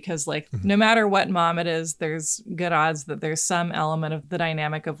her, because like no matter what mom it is, there's good odds that there's some element of the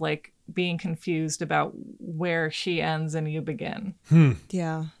dynamic of like being confused about where she ends and you begin.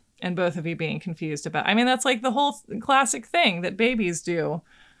 Yeah. And both of you being confused about, I mean, that's like the whole classic thing that babies do,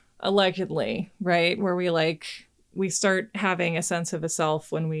 allegedly, right? Where we start having a sense of a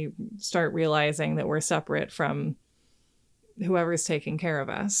self when we start realizing that we're separate from whoever's taking care of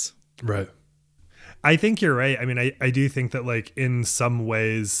us. Right. I think you're right. I mean, I do think that like in some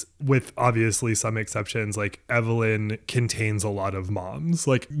ways, with obviously some exceptions, like Evelyn contains a lot of moms,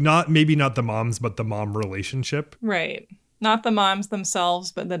 like maybe not the moms, but the mom relationship. Right. Not the moms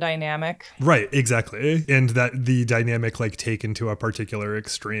themselves, but the dynamic. Right, exactly. And that the dynamic like taken to a particular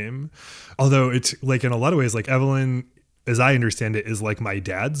extreme. Although it's like in a lot of ways, like Evelyn, as I understand it, is like my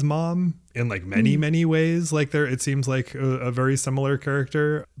dad's mom in like many, many ways. Like it seems like a very similar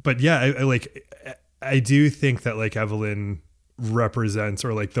character. But yeah, I do think that like Evelyn represents,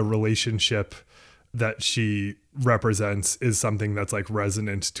 or like the relationship that she represents is something that's like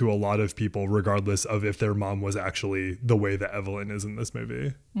resonant to a lot of people, regardless of if their mom was actually the way that Evelyn is in this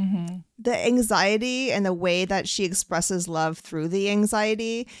movie. Mm-hmm. The anxiety and the way that she expresses love through the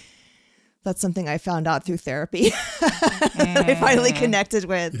anxiety, that's something I found out through therapy. I finally connected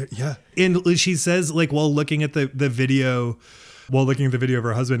with. Yeah. And she says, like, while looking at the video of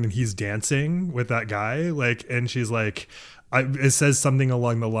her husband and he's dancing with that guy, like, and she's like, it says something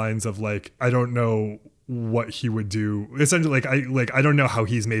along the lines of like, I don't know what he would do. Essentially, I don't know how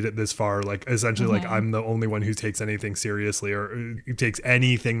he's made it this far. Like, essentially, like, I'm the only one who takes anything seriously, or takes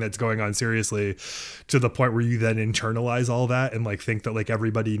anything that's going on seriously, to the point where you then internalize all that and like think that like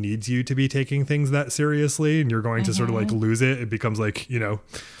everybody needs you to be taking things that seriously, and you're going to sort of like lose it. It becomes like, you know,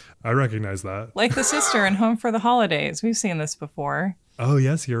 I recognize that. Like the sister in Home for the Holidays. We've seen this before. Oh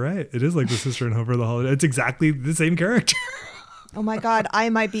yes, you're right. It is like the sister in Home for the Holidays. It's exactly the same character. Oh my God, I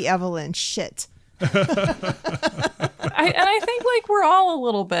might be Evelyn. Shit. I think like we're all a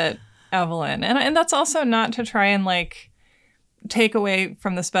little bit Evelyn, and that's also not to try and like take away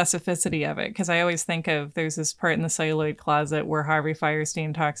from the specificity of it, because I always think of, there's this part in The Celluloid Closet where Harvey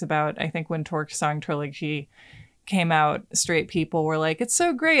Fierstein talks about, I think when Torch Song Trilogy came out, straight people were like, it's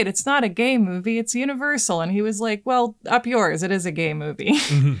so great, it's not a gay movie, it's universal, and he was like, well, up yours, it is a gay movie.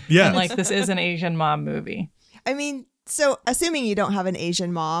 Yeah. And like, this is an Asian mom movie. I mean, so assuming you don't have an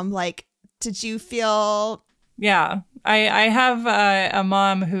Asian mom, like, did you feel... Yeah, I have a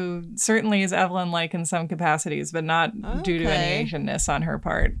mom who certainly is Evelyn-like in some capacities, but not due to any Asianness on her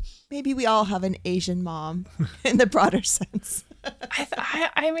part. Maybe we all have an Asian mom in the broader sense.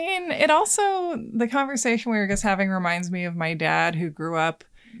 I mean, it also, the conversation we were just having reminds me of my dad, who grew up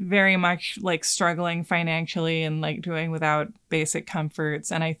very much like struggling financially and like doing without basic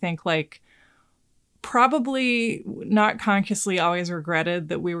comforts. And I think like probably not consciously always regretted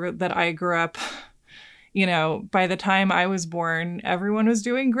that I grew up, you know, by the time I was born, everyone was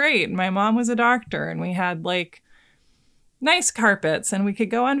doing great. My mom was a doctor and we had like nice carpets and we could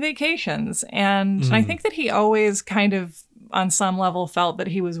go on vacations. And I think that he always kind of on some level felt that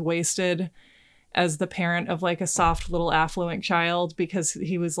he was wasted as the parent of like a soft little affluent child, because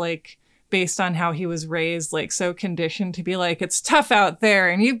he was like, based on how he was raised, like so conditioned to be like, it's tough out there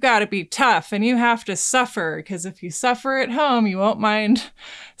and you've got to be tough and you have to suffer, because if you suffer at home, you won't mind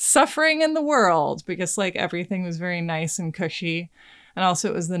suffering in the world, because like everything was very nice and cushy. And also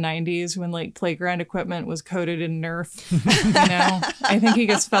it was the 90s when like playground equipment was coated in Nerf, you know? I think he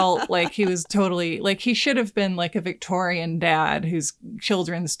just felt like he was totally, like he should have been like a Victorian dad whose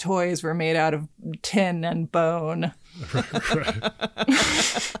children's toys were made out of tin and bone. Right.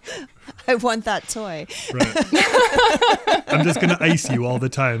 I want that toy. Right. I'm just going to ice you all the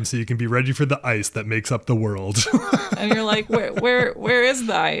time so you can be ready for the ice that makes up the world. And you're like, where is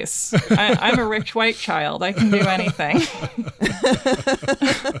the ice? I'm a rich white child. I can do anything.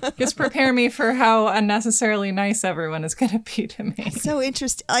 Just prepare me for how unnecessarily nice everyone is going to be to me. So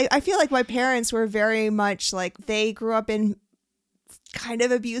interesting. I feel like my parents were very much like, they grew up in kind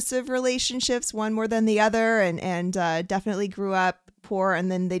of abusive relationships, one more than the other, and definitely grew up poor,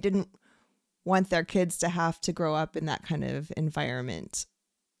 and then they didn't want their kids to have to grow up in that kind of environment.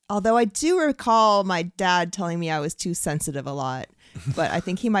 Although I do recall my dad telling me I was too sensitive a lot, but I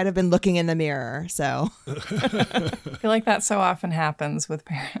think he might have been looking in the mirror. So I feel like that so often happens with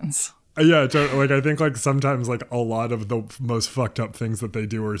parents. Yeah, like I think like sometimes like a lot of the most fucked up things that they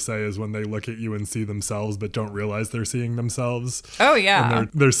do or say is when they look at you and see themselves but don't realize they're seeing themselves. Oh yeah. And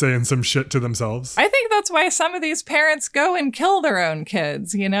they're saying some shit to themselves. I think that's why some of these parents go and kill their own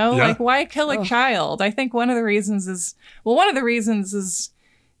kids, you know? Yeah. Like, why kill a child? I think one of the reasons is,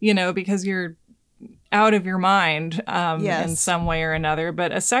 you know, because you're out of your mind in some way or another.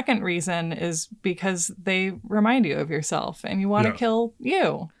 But a second reason is because they remind you of yourself and you want to kill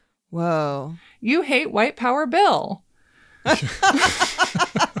you. Whoa. You hate white power Bill. Damn,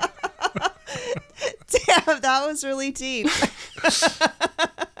 that was really deep.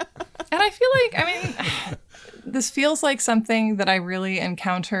 And I feel like, I mean, this feels like something that I really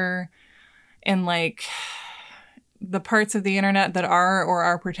encounter in like the parts of the internet that are or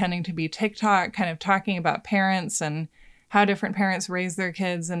are pretending to be TikTok, kind of talking about parents and how different parents raise their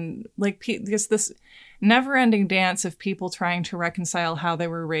kids, and like just this never-ending dance of people trying to reconcile how they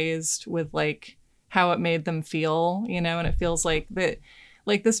were raised with like how it made them feel, you know. And it feels like that,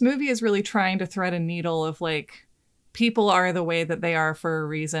 like this movie is really trying to thread a needle of like people are the way that they are for a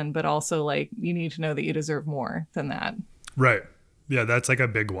reason, but also like you need to know that you deserve more than that. Right. Yeah, that's like a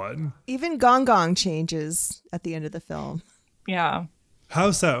big one. Even Gong Gong changes at the end of the film. Yeah.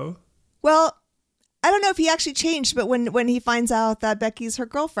 How so? Well, I don't know if he actually changed, but when he finds out that Becky's her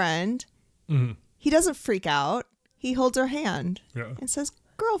girlfriend, he doesn't freak out. He holds her hand and says,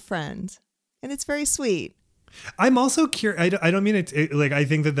 girlfriend. And it's very sweet. I'm also curious. I don't mean it like, I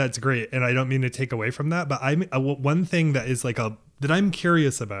think that that's great, and I don't mean to take away from that. But I'm one thing that is like that I'm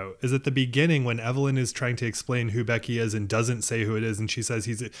curious about is at the beginning when Evelyn is trying to explain who Becky is and doesn't say who it is, and she says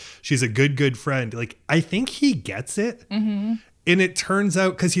she's a good friend. Like, I think he gets it. Mm-hmm. And it turns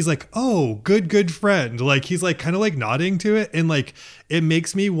out, because he's like, oh, good friend. Like, he's like kind of like nodding to it. And like, it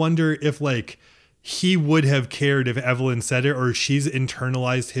makes me wonder if like he would have cared if Evelyn said it, or she's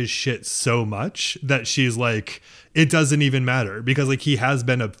internalized his shit so much that she's like, it doesn't even matter because like he has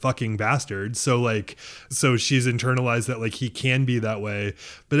been a fucking bastard. So she's internalized that like he can be that way.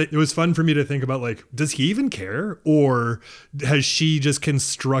 But it was fun for me to think about like, does he even care? Or has she just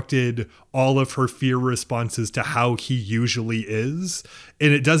constructed all of her fear responses to how he usually is?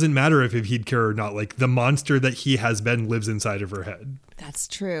 And it doesn't matter if he'd care or not. Like the monster that he has been lives inside of her head. That's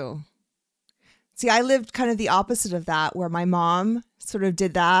true. See, I lived kind of the opposite of that, where my mom sort of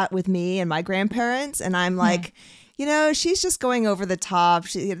did that with me and my grandparents. And I'm like, she's just going over the top.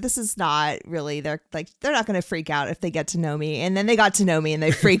 This is not really, they're not going to freak out if they get to know me. And then they got to know me and they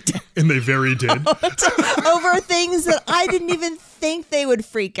freaked out. And they very did. Over things that I didn't even think they would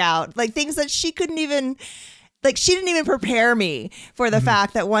freak out. Like things that she couldn't even, like she didn't even prepare me for the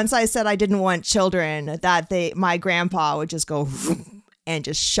fact that once I said I didn't want children, that my grandpa would just go and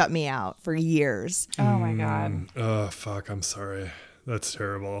just shut me out for years. Oh my God. Oh, fuck. I'm sorry. That's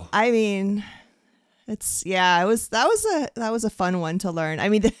terrible. I mean, that was a fun one to learn. I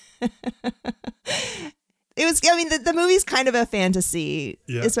mean, the movie's kind of a fantasy,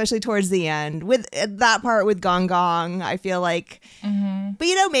 especially towards the end with that part with Gong Gong. I feel like,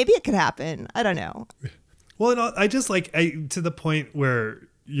 but maybe it could happen. I don't know. Well, and I just like, to the point where,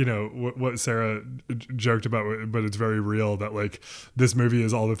 what Sarah joked about, but it's very real that like this movie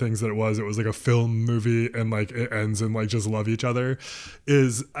is all the things that it was. It was like a film movie and like it ends and like just love each other.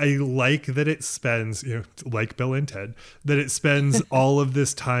 I like that it spends, like Bill and Ted, that it spends all of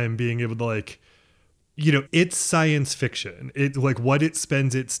this time being able to like, it's science fiction. It like what it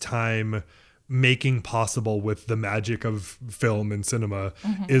spends its time making possible with the magic of film and cinema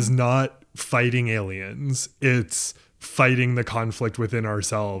is not fighting aliens. It's fighting the conflict within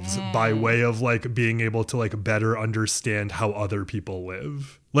ourselves by way of like being able to like better understand how other people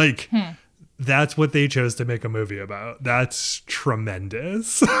live. Like that's what they chose to make a movie about. That's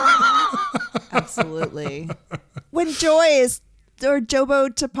tremendous. Absolutely. When Joy or Jobo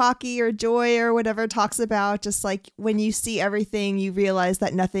Tapaki or Joy or whatever talks about just like when you see everything, you realize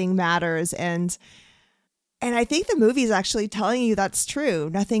that nothing matters. And I think the movie is actually telling you that's true.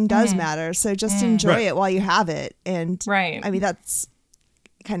 Nothing does matter. So just enjoy it while you have it. And I mean, that's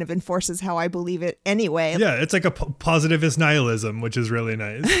kind of enforces how I believe it anyway. Yeah, it's like a positivist nihilism, which is really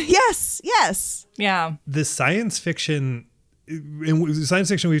nice. Yes. Yeah. The science fiction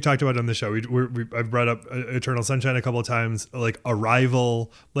we've talked about on the show. I've brought up Eternal Sunshine a couple of times, like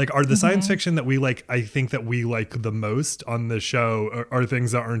Arrival, like are the science fiction that we like, I think that we like the most on the show are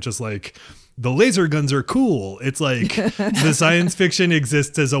things that aren't just like the laser guns are cool. It's like the science fiction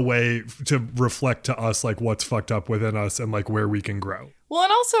exists as a way to reflect to us like what's fucked up within us and like where we can grow. Well,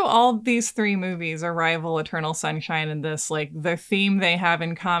 and also all these three movies, Arrival, Eternal Sunshine, and this, like the theme they have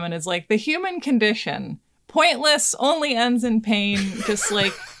in common is like the human condition. Pointless, only ends in pain, just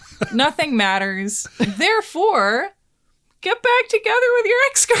like nothing matters. Therefore, get back together with your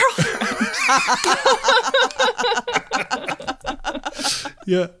ex-girlfriend.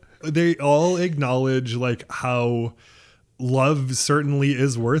 Yeah. They all acknowledge like how love certainly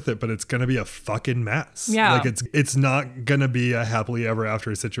is worth it, but it's going to be a fucking mess. Yeah. Like it's not going to be a happily ever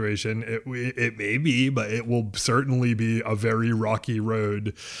after situation. It may be, but it will certainly be a very rocky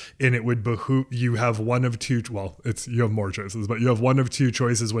road, and it would behoove you have one of two. Well, you have more choices, but you have one of two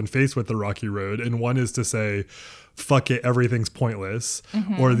choices when faced with the rocky road. And one is to say, fuck it, everything's pointless.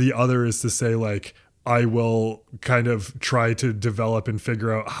 Or the other is to say like, I will kind of try to develop and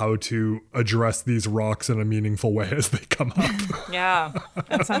figure out how to address these rocks in a meaningful way as they come up. Yeah,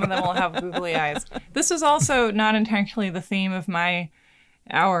 and some of them will have googly eyes. This is also not intentionally the theme of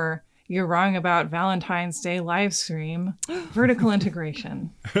our You're Wrong About Valentine's Day live stream, vertical integration.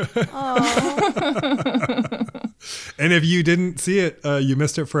 And if you didn't see it, you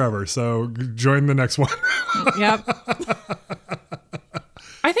missed it forever. So join the next one. Yep.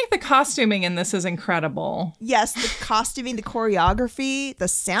 I think the costuming in this is incredible. Yes, the costuming, the choreography, the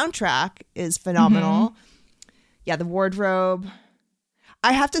soundtrack is phenomenal. Yeah, the wardrobe.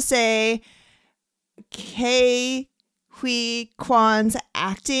 I have to say, Ke Huy Quan's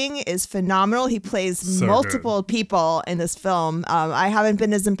acting is phenomenal. He plays multiple people in this film. I haven't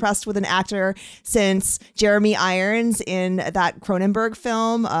been as impressed with an actor since Jeremy Irons in that Cronenberg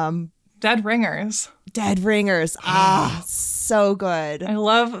film. Dead Ringers. So good. I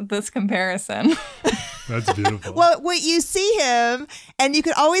love this comparison. That's beautiful. Well, you see him and you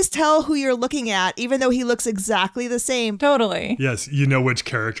can always tell who you're looking at, even though he looks exactly the same. Totally. Yes, you know which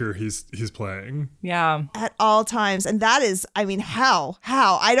character he's playing. Yeah. At all times. And that is, I mean, how?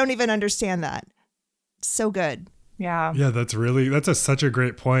 I don't even understand that. So good. Yeah. Yeah, that's such a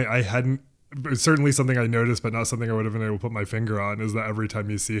great point. I hadn't certainly something I noticed, but not something I would have been able to put my finger on, is that every time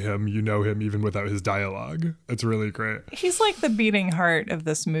you see him, you know him even without his dialogue. It's really great. He's like the beating heart of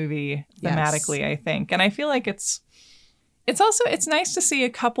this movie thematically, yes. I think. And I feel like it's nice to see a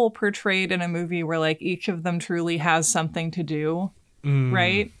couple portrayed in a movie where like each of them truly has something to do,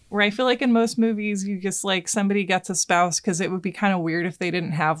 right? Where I feel like in most movies, you just like somebody gets a spouse because it would be kind of weird if they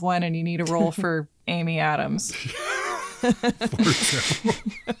didn't have one and you need a role for Amy Adams.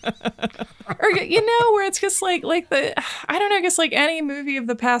 Or, you know, where it's just like I don't know, I guess like any movie of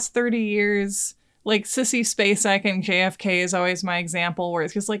the past 30 years, like Sissy Spacek and JFK is always my example, where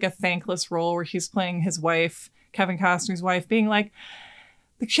it's just like a thankless role where he's playing his wife, Kevin Costner's wife, being like,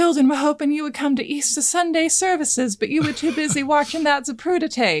 the children were hoping you would come to Easter Sunday services, but you were too busy watching that Zapruder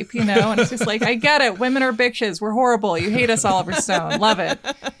tape, you know? And it's just like, I get it. Women are bitches. We're horrible. You hate us, Oliver Stone. Love it.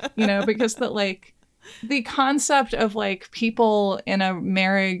 You know, because that like the concept of like people in a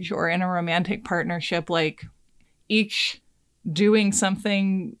marriage or in a romantic partnership, like each doing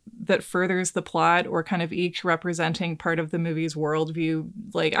something that furthers the plot or kind of each representing part of the movie's worldview.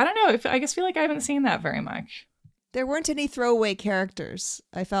 Like, I don't know. I just feel like I haven't seen that very much. There weren't any throwaway characters.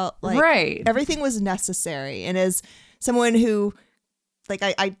 I felt like everything was necessary. And as someone who, like,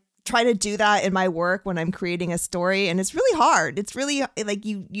 I try to do that in my work when I'm creating a story, and it's really hard. It's really like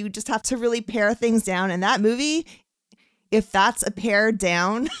you just have to really pare things down. And that movie, if that's a pared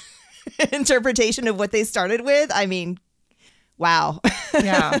down interpretation of what they started with, I mean, wow.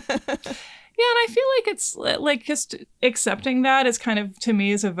 Yeah. Yeah, and I feel like it's like just accepting that is kind of, to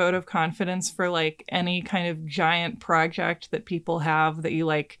me, is a vote of confidence for like any kind of giant project that people have that you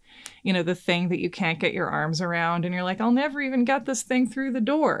like, you know, the thing that you can't get your arms around and you're like, I'll never even get this thing through the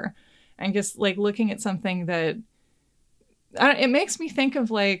door. And just like looking at something that it makes me think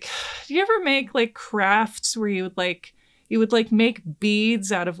of like, do you ever make like crafts where you would make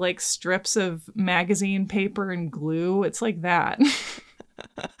beads out of like strips of magazine paper and glue? It's like that.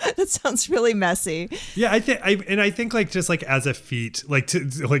 That sounds really messy. Yeah, I think like just like as a feat, like to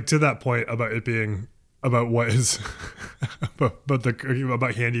that point about it being about what is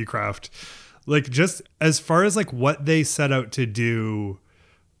about handicraft, like just as far as like what they set out to do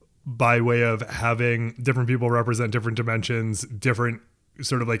by way of having different people represent different dimensions, different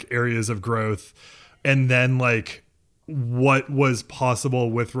sort of like areas of growth, and then like what was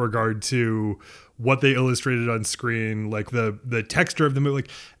possible with regard to what they illustrated on screen, like the texture of the movie. Like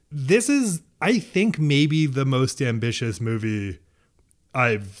this is, I think, maybe the most ambitious movie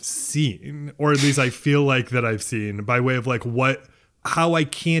I've seen, or at least I feel like that I've seen, by way of like how I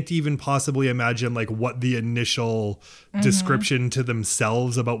can't even possibly imagine like what the initial description to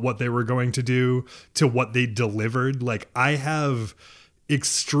themselves about what they were going to do to what they delivered. Like I have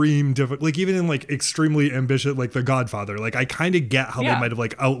extreme like even in like extremely ambitious, like The Godfather, like I kind of get how they might have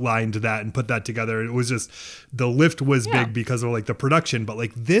like outlined that and put that together. It was just the lift was big because of like the production, but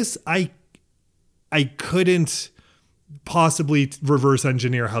like this I couldn't possibly reverse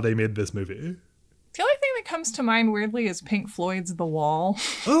engineer how they made this movie. The only thing that comes to mind weirdly is Pink Floyd's The Wall.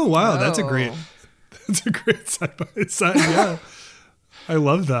 Oh wow, that's a great sci-fi side. Yeah. I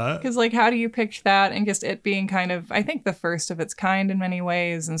love that. Because, like, how do you pitch that? And just it being kind of, I think, the first of its kind in many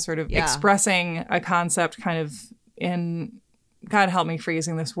ways, and sort of expressing a concept kind of in, God help me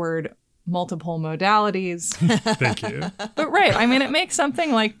phrasing this word, multiple modalities. Thank you. But right, I mean, it makes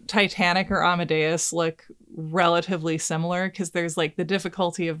something like Titanic or Amadeus look relatively similar, because there's like the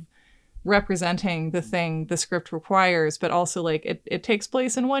difficulty of representing the thing the script requires, but also like it takes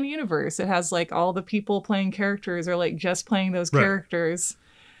place in one universe. It has like all the people playing characters are like just playing those characters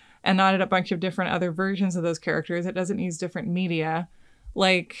and not at a bunch of different other versions of those characters. It doesn't use different media.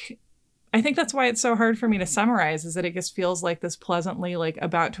 Like, I think that's why it's so hard for me to summarize, is that it just feels like this pleasantly like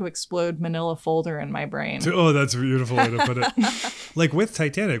about to explode manila folder in my brain. Oh, that's a beautiful way to put it. Like with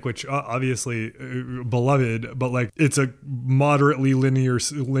Titanic, which obviously beloved, but like it's a moderately linear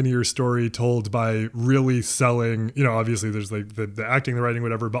story told by really selling, you know, obviously there's like the acting, the writing,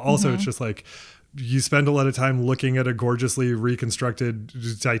 whatever, but also it's just like you spend a lot of time looking at a gorgeously reconstructed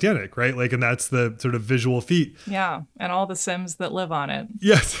Titanic, right? Like, and that's the sort of visual feat. Yeah. And all the Sims that live on it.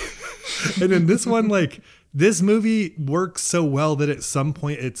 Yes. And in this one, like, this movie works so well that at some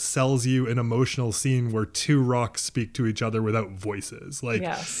point it sells you an emotional scene where two rocks speak to each other without voices. Like,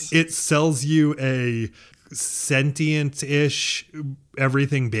 it sells you sentient-ish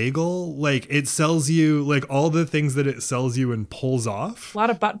everything bagel. Like it sells you like all the things that it sells you and pulls off. A lot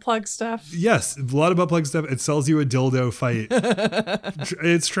of butt plug stuff. Yes, a lot of butt plug stuff. It sells you a dildo fight.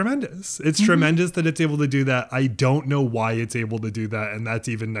 It's tremendous. It's tremendous that it's able to do that. I don't know why it's able to do that, and that's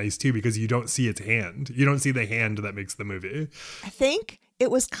even nice too because you don't see its hand. You don't see the hand that makes the movie. I think it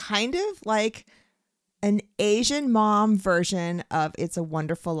was kind of like an Asian mom version of It's a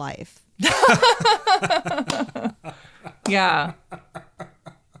Wonderful Life. Yeah.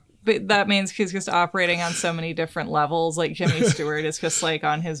 But that means he's just operating on so many different levels. Like Jimmy Stewart is just like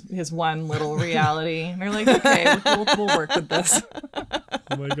on his one little reality. And they're like, okay, we'll work with this.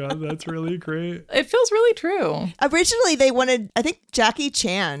 Oh my God, that's really great. It feels really true. Originally, they wanted, I think, Jackie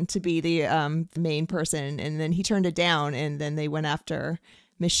Chan to be the main person. And then he turned it down. And then they went after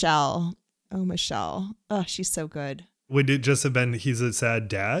Michelle. Oh, Michelle. Oh, she's so good. Would it just have been he's a sad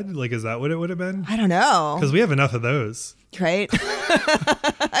dad? Like, is that what it would have been? I don't know. Because we have enough of those. Right?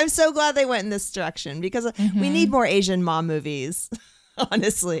 I'm so glad they went in this direction because we need more Asian mom movies,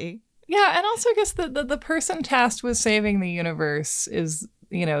 honestly. Yeah, and also I guess the person tasked with saving the universe is,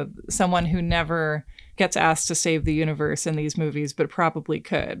 you know, someone who never gets asked to save the universe in these movies, but probably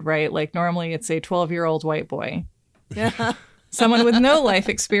could, right? Like normally it's a 12-year-old white boy. Yeah. Someone with no life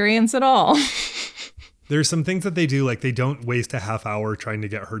experience at all. There's some things that they do, like they don't waste a half hour trying to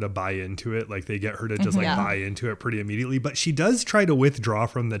get her to buy into it. Like they get her to just like buy into it pretty immediately. But she does try to withdraw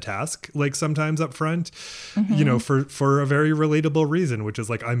from the task, like sometimes up front, you know, for a very relatable reason, which is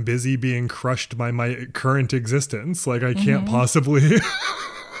like, I'm busy being crushed by my current existence. Like I can't possibly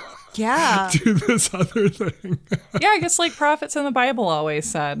do this other thing. Yeah, I guess like prophets in the Bible always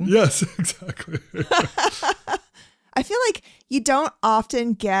said. Yes, exactly. I feel like you don't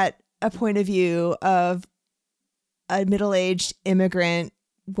often get a point of view of a middle-aged immigrant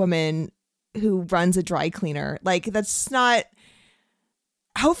woman who runs a dry cleaner. Like that's not,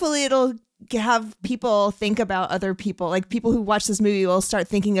 hopefully it'll have people think about other people. Like people who watch this movie will start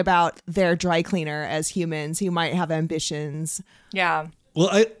thinking about their dry cleaner as humans who might have ambitions. Yeah.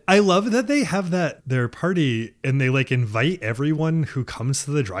 Well, I love that they have their party and they like invite everyone who comes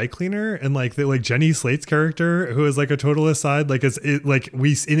to the dry cleaner, and like they like Jenny Slate's character, who is like a total aside, like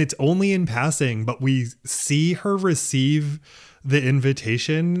it's only in passing, but we see her receive the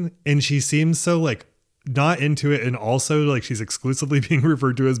invitation and she seems so like not into it, and also like she's exclusively being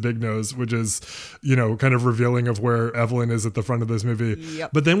referred to as Big Nose, which is, you know, kind of revealing of where Evelyn is at the front of this movie.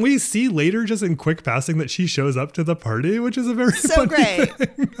 Yep. But then we see later just in quick passing that she shows up to the party, which is a very so funny great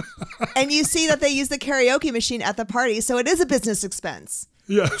thing. And you see that they use the karaoke machine at the party, so it is a business expense.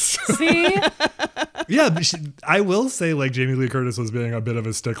 Yes. See? Yeah, but I will say like Jamie Lee Curtis was being a bit of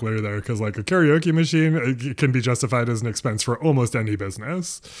a stickler there, because like a karaoke machine can be justified as an expense for almost any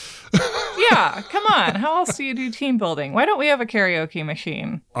business. Yeah, come on. How else do you do team building? Why don't we have a karaoke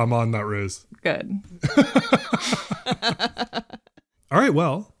machine? I'm on that ruse. Good. All right,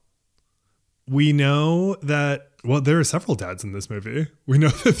 well, we know that, well, there are several dads in this movie. We know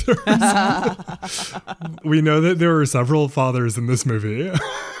that we know that there are several fathers in this movie.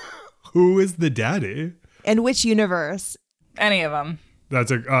 Who is the daddy? In which universe? Any of them.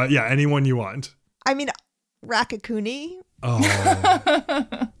 That's anyone you want. I mean, Raccacoonie.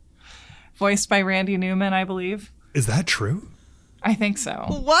 Oh. Voiced by Randy Newman, I believe. Is that true? I think so.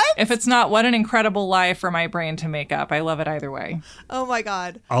 What? If it's not, what an incredible lie for my brain to make up. I love it either way. Oh my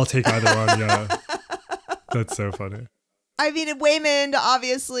God. I'll take either one, yeah. That's so funny. I mean, Waymond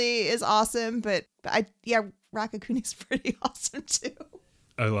obviously is awesome, but Raccacoonie's pretty awesome too.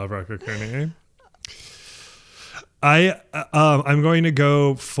 I love Raccacoonie. I'm going to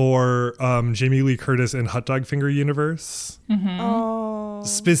go for Jamie Lee Curtis in Hot Dog Finger Universe. Mm-hmm. Oh.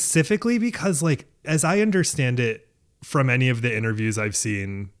 Specifically because, like, as I understand it from any of the interviews I've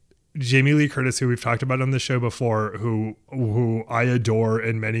seen, Jamie Lee Curtis, who we've talked about on the show before, who I adore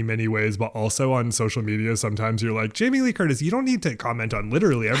in many, many ways, but also on social media, sometimes you're like, Jamie Lee Curtis, you don't need to comment on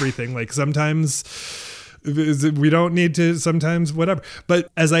literally everything. Like sometimes we don't need to, sometimes whatever. But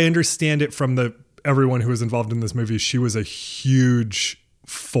as I understand it from everyone who was involved in this movie, she was a huge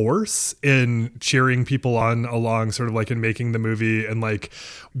force in cheering people on along, sort of like in making the movie. And like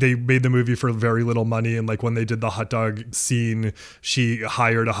they made the movie for very little money, and like when they did the hot dog scene, she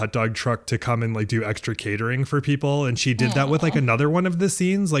hired a hot dog truck to come and like do extra catering for people, and she did that with like another one of the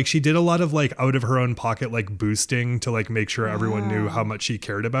scenes. Like she did a lot of like out of her own pocket like boosting to like make sure everyone knew how much she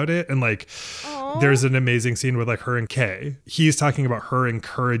cared about it. And like there's an amazing scene with like her and Kay. He's talking about her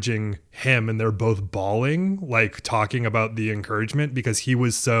encouraging him, and they're both bawling, like talking about the encouragement, because he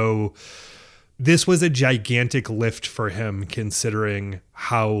was so this was a gigantic lift for him, considering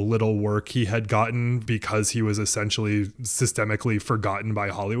how little work he had gotten because he was essentially systemically forgotten by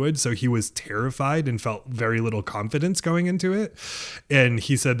Hollywood. So he was terrified and felt very little confidence going into it. And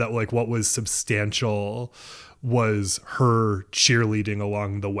he said that like what was substantial was her cheerleading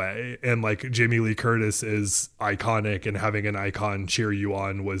along the way. And like Jamie Lee Curtis is iconic, and having an icon cheer you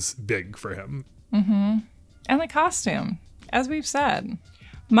on was big for him. Mm-hmm. And the costume, as we've said.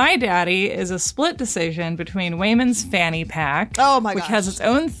 My Daddy is a split decision between Wayman's Fanny Pack, which has its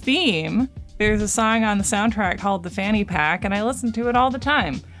own theme. There's a song on the soundtrack called The Fanny Pack, and I listen to it all the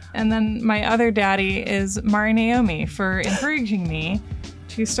time. And then my other daddy is MariNaomi for encouraging me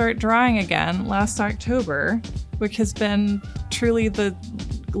to start drawing again last October, which has been truly the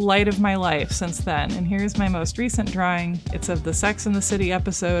light of my life since then. And here's my most recent drawing. It's of the Sex and the City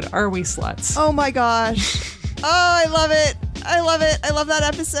episode, Are We Sluts? Oh my gosh. Oh, I love it. I love it. I love that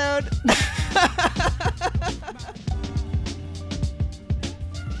episode.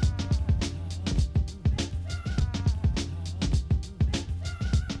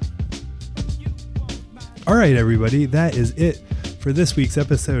 All right, everybody, that is it for this week's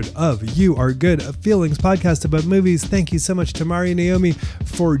episode of You Are Good, a Feelings podcast about movies. Thank you so much to MariNaomi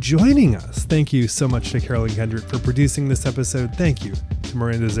for joining us. Thank you so much to Carolyn Kendrick for producing this episode. Thank you to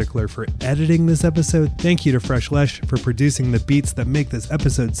Miranda Zickler for editing this episode. Thank you to Fresh Lesh for producing the beats that make this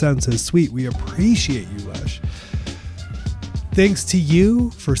episode sound so sweet. We appreciate you, Lesh. Thanks to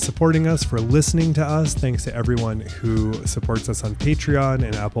you for supporting us, for listening to us. Thanks to everyone who supports us on Patreon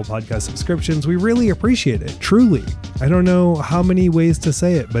and Apple Podcast subscriptions. We really appreciate it, truly. I don't know how many ways to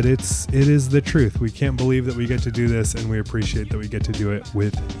say it, but it is the truth. We can't believe that we get to do this, and we appreciate that we get to do it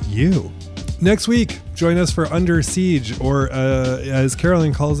with you. Next week, join us for Under Siege, or as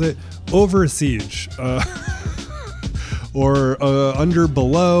Carolyn calls it, Over Siege. Or Under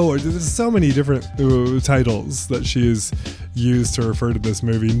Below, or there's so many different titles that she has used to refer to this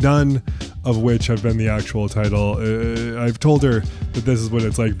movie, none of which have been the actual title. I've told her that this is what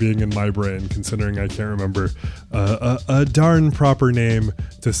it's like being in my brain, considering I can't remember a darn proper name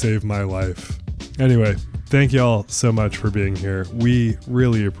to save my life. Anyway, thank y'all so much for being here. We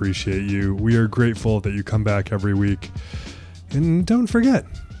really appreciate you. We are grateful that you come back every week. And don't forget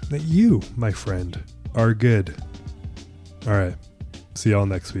that you, my friend, are good. All right. See y'all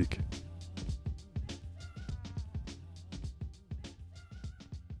next week.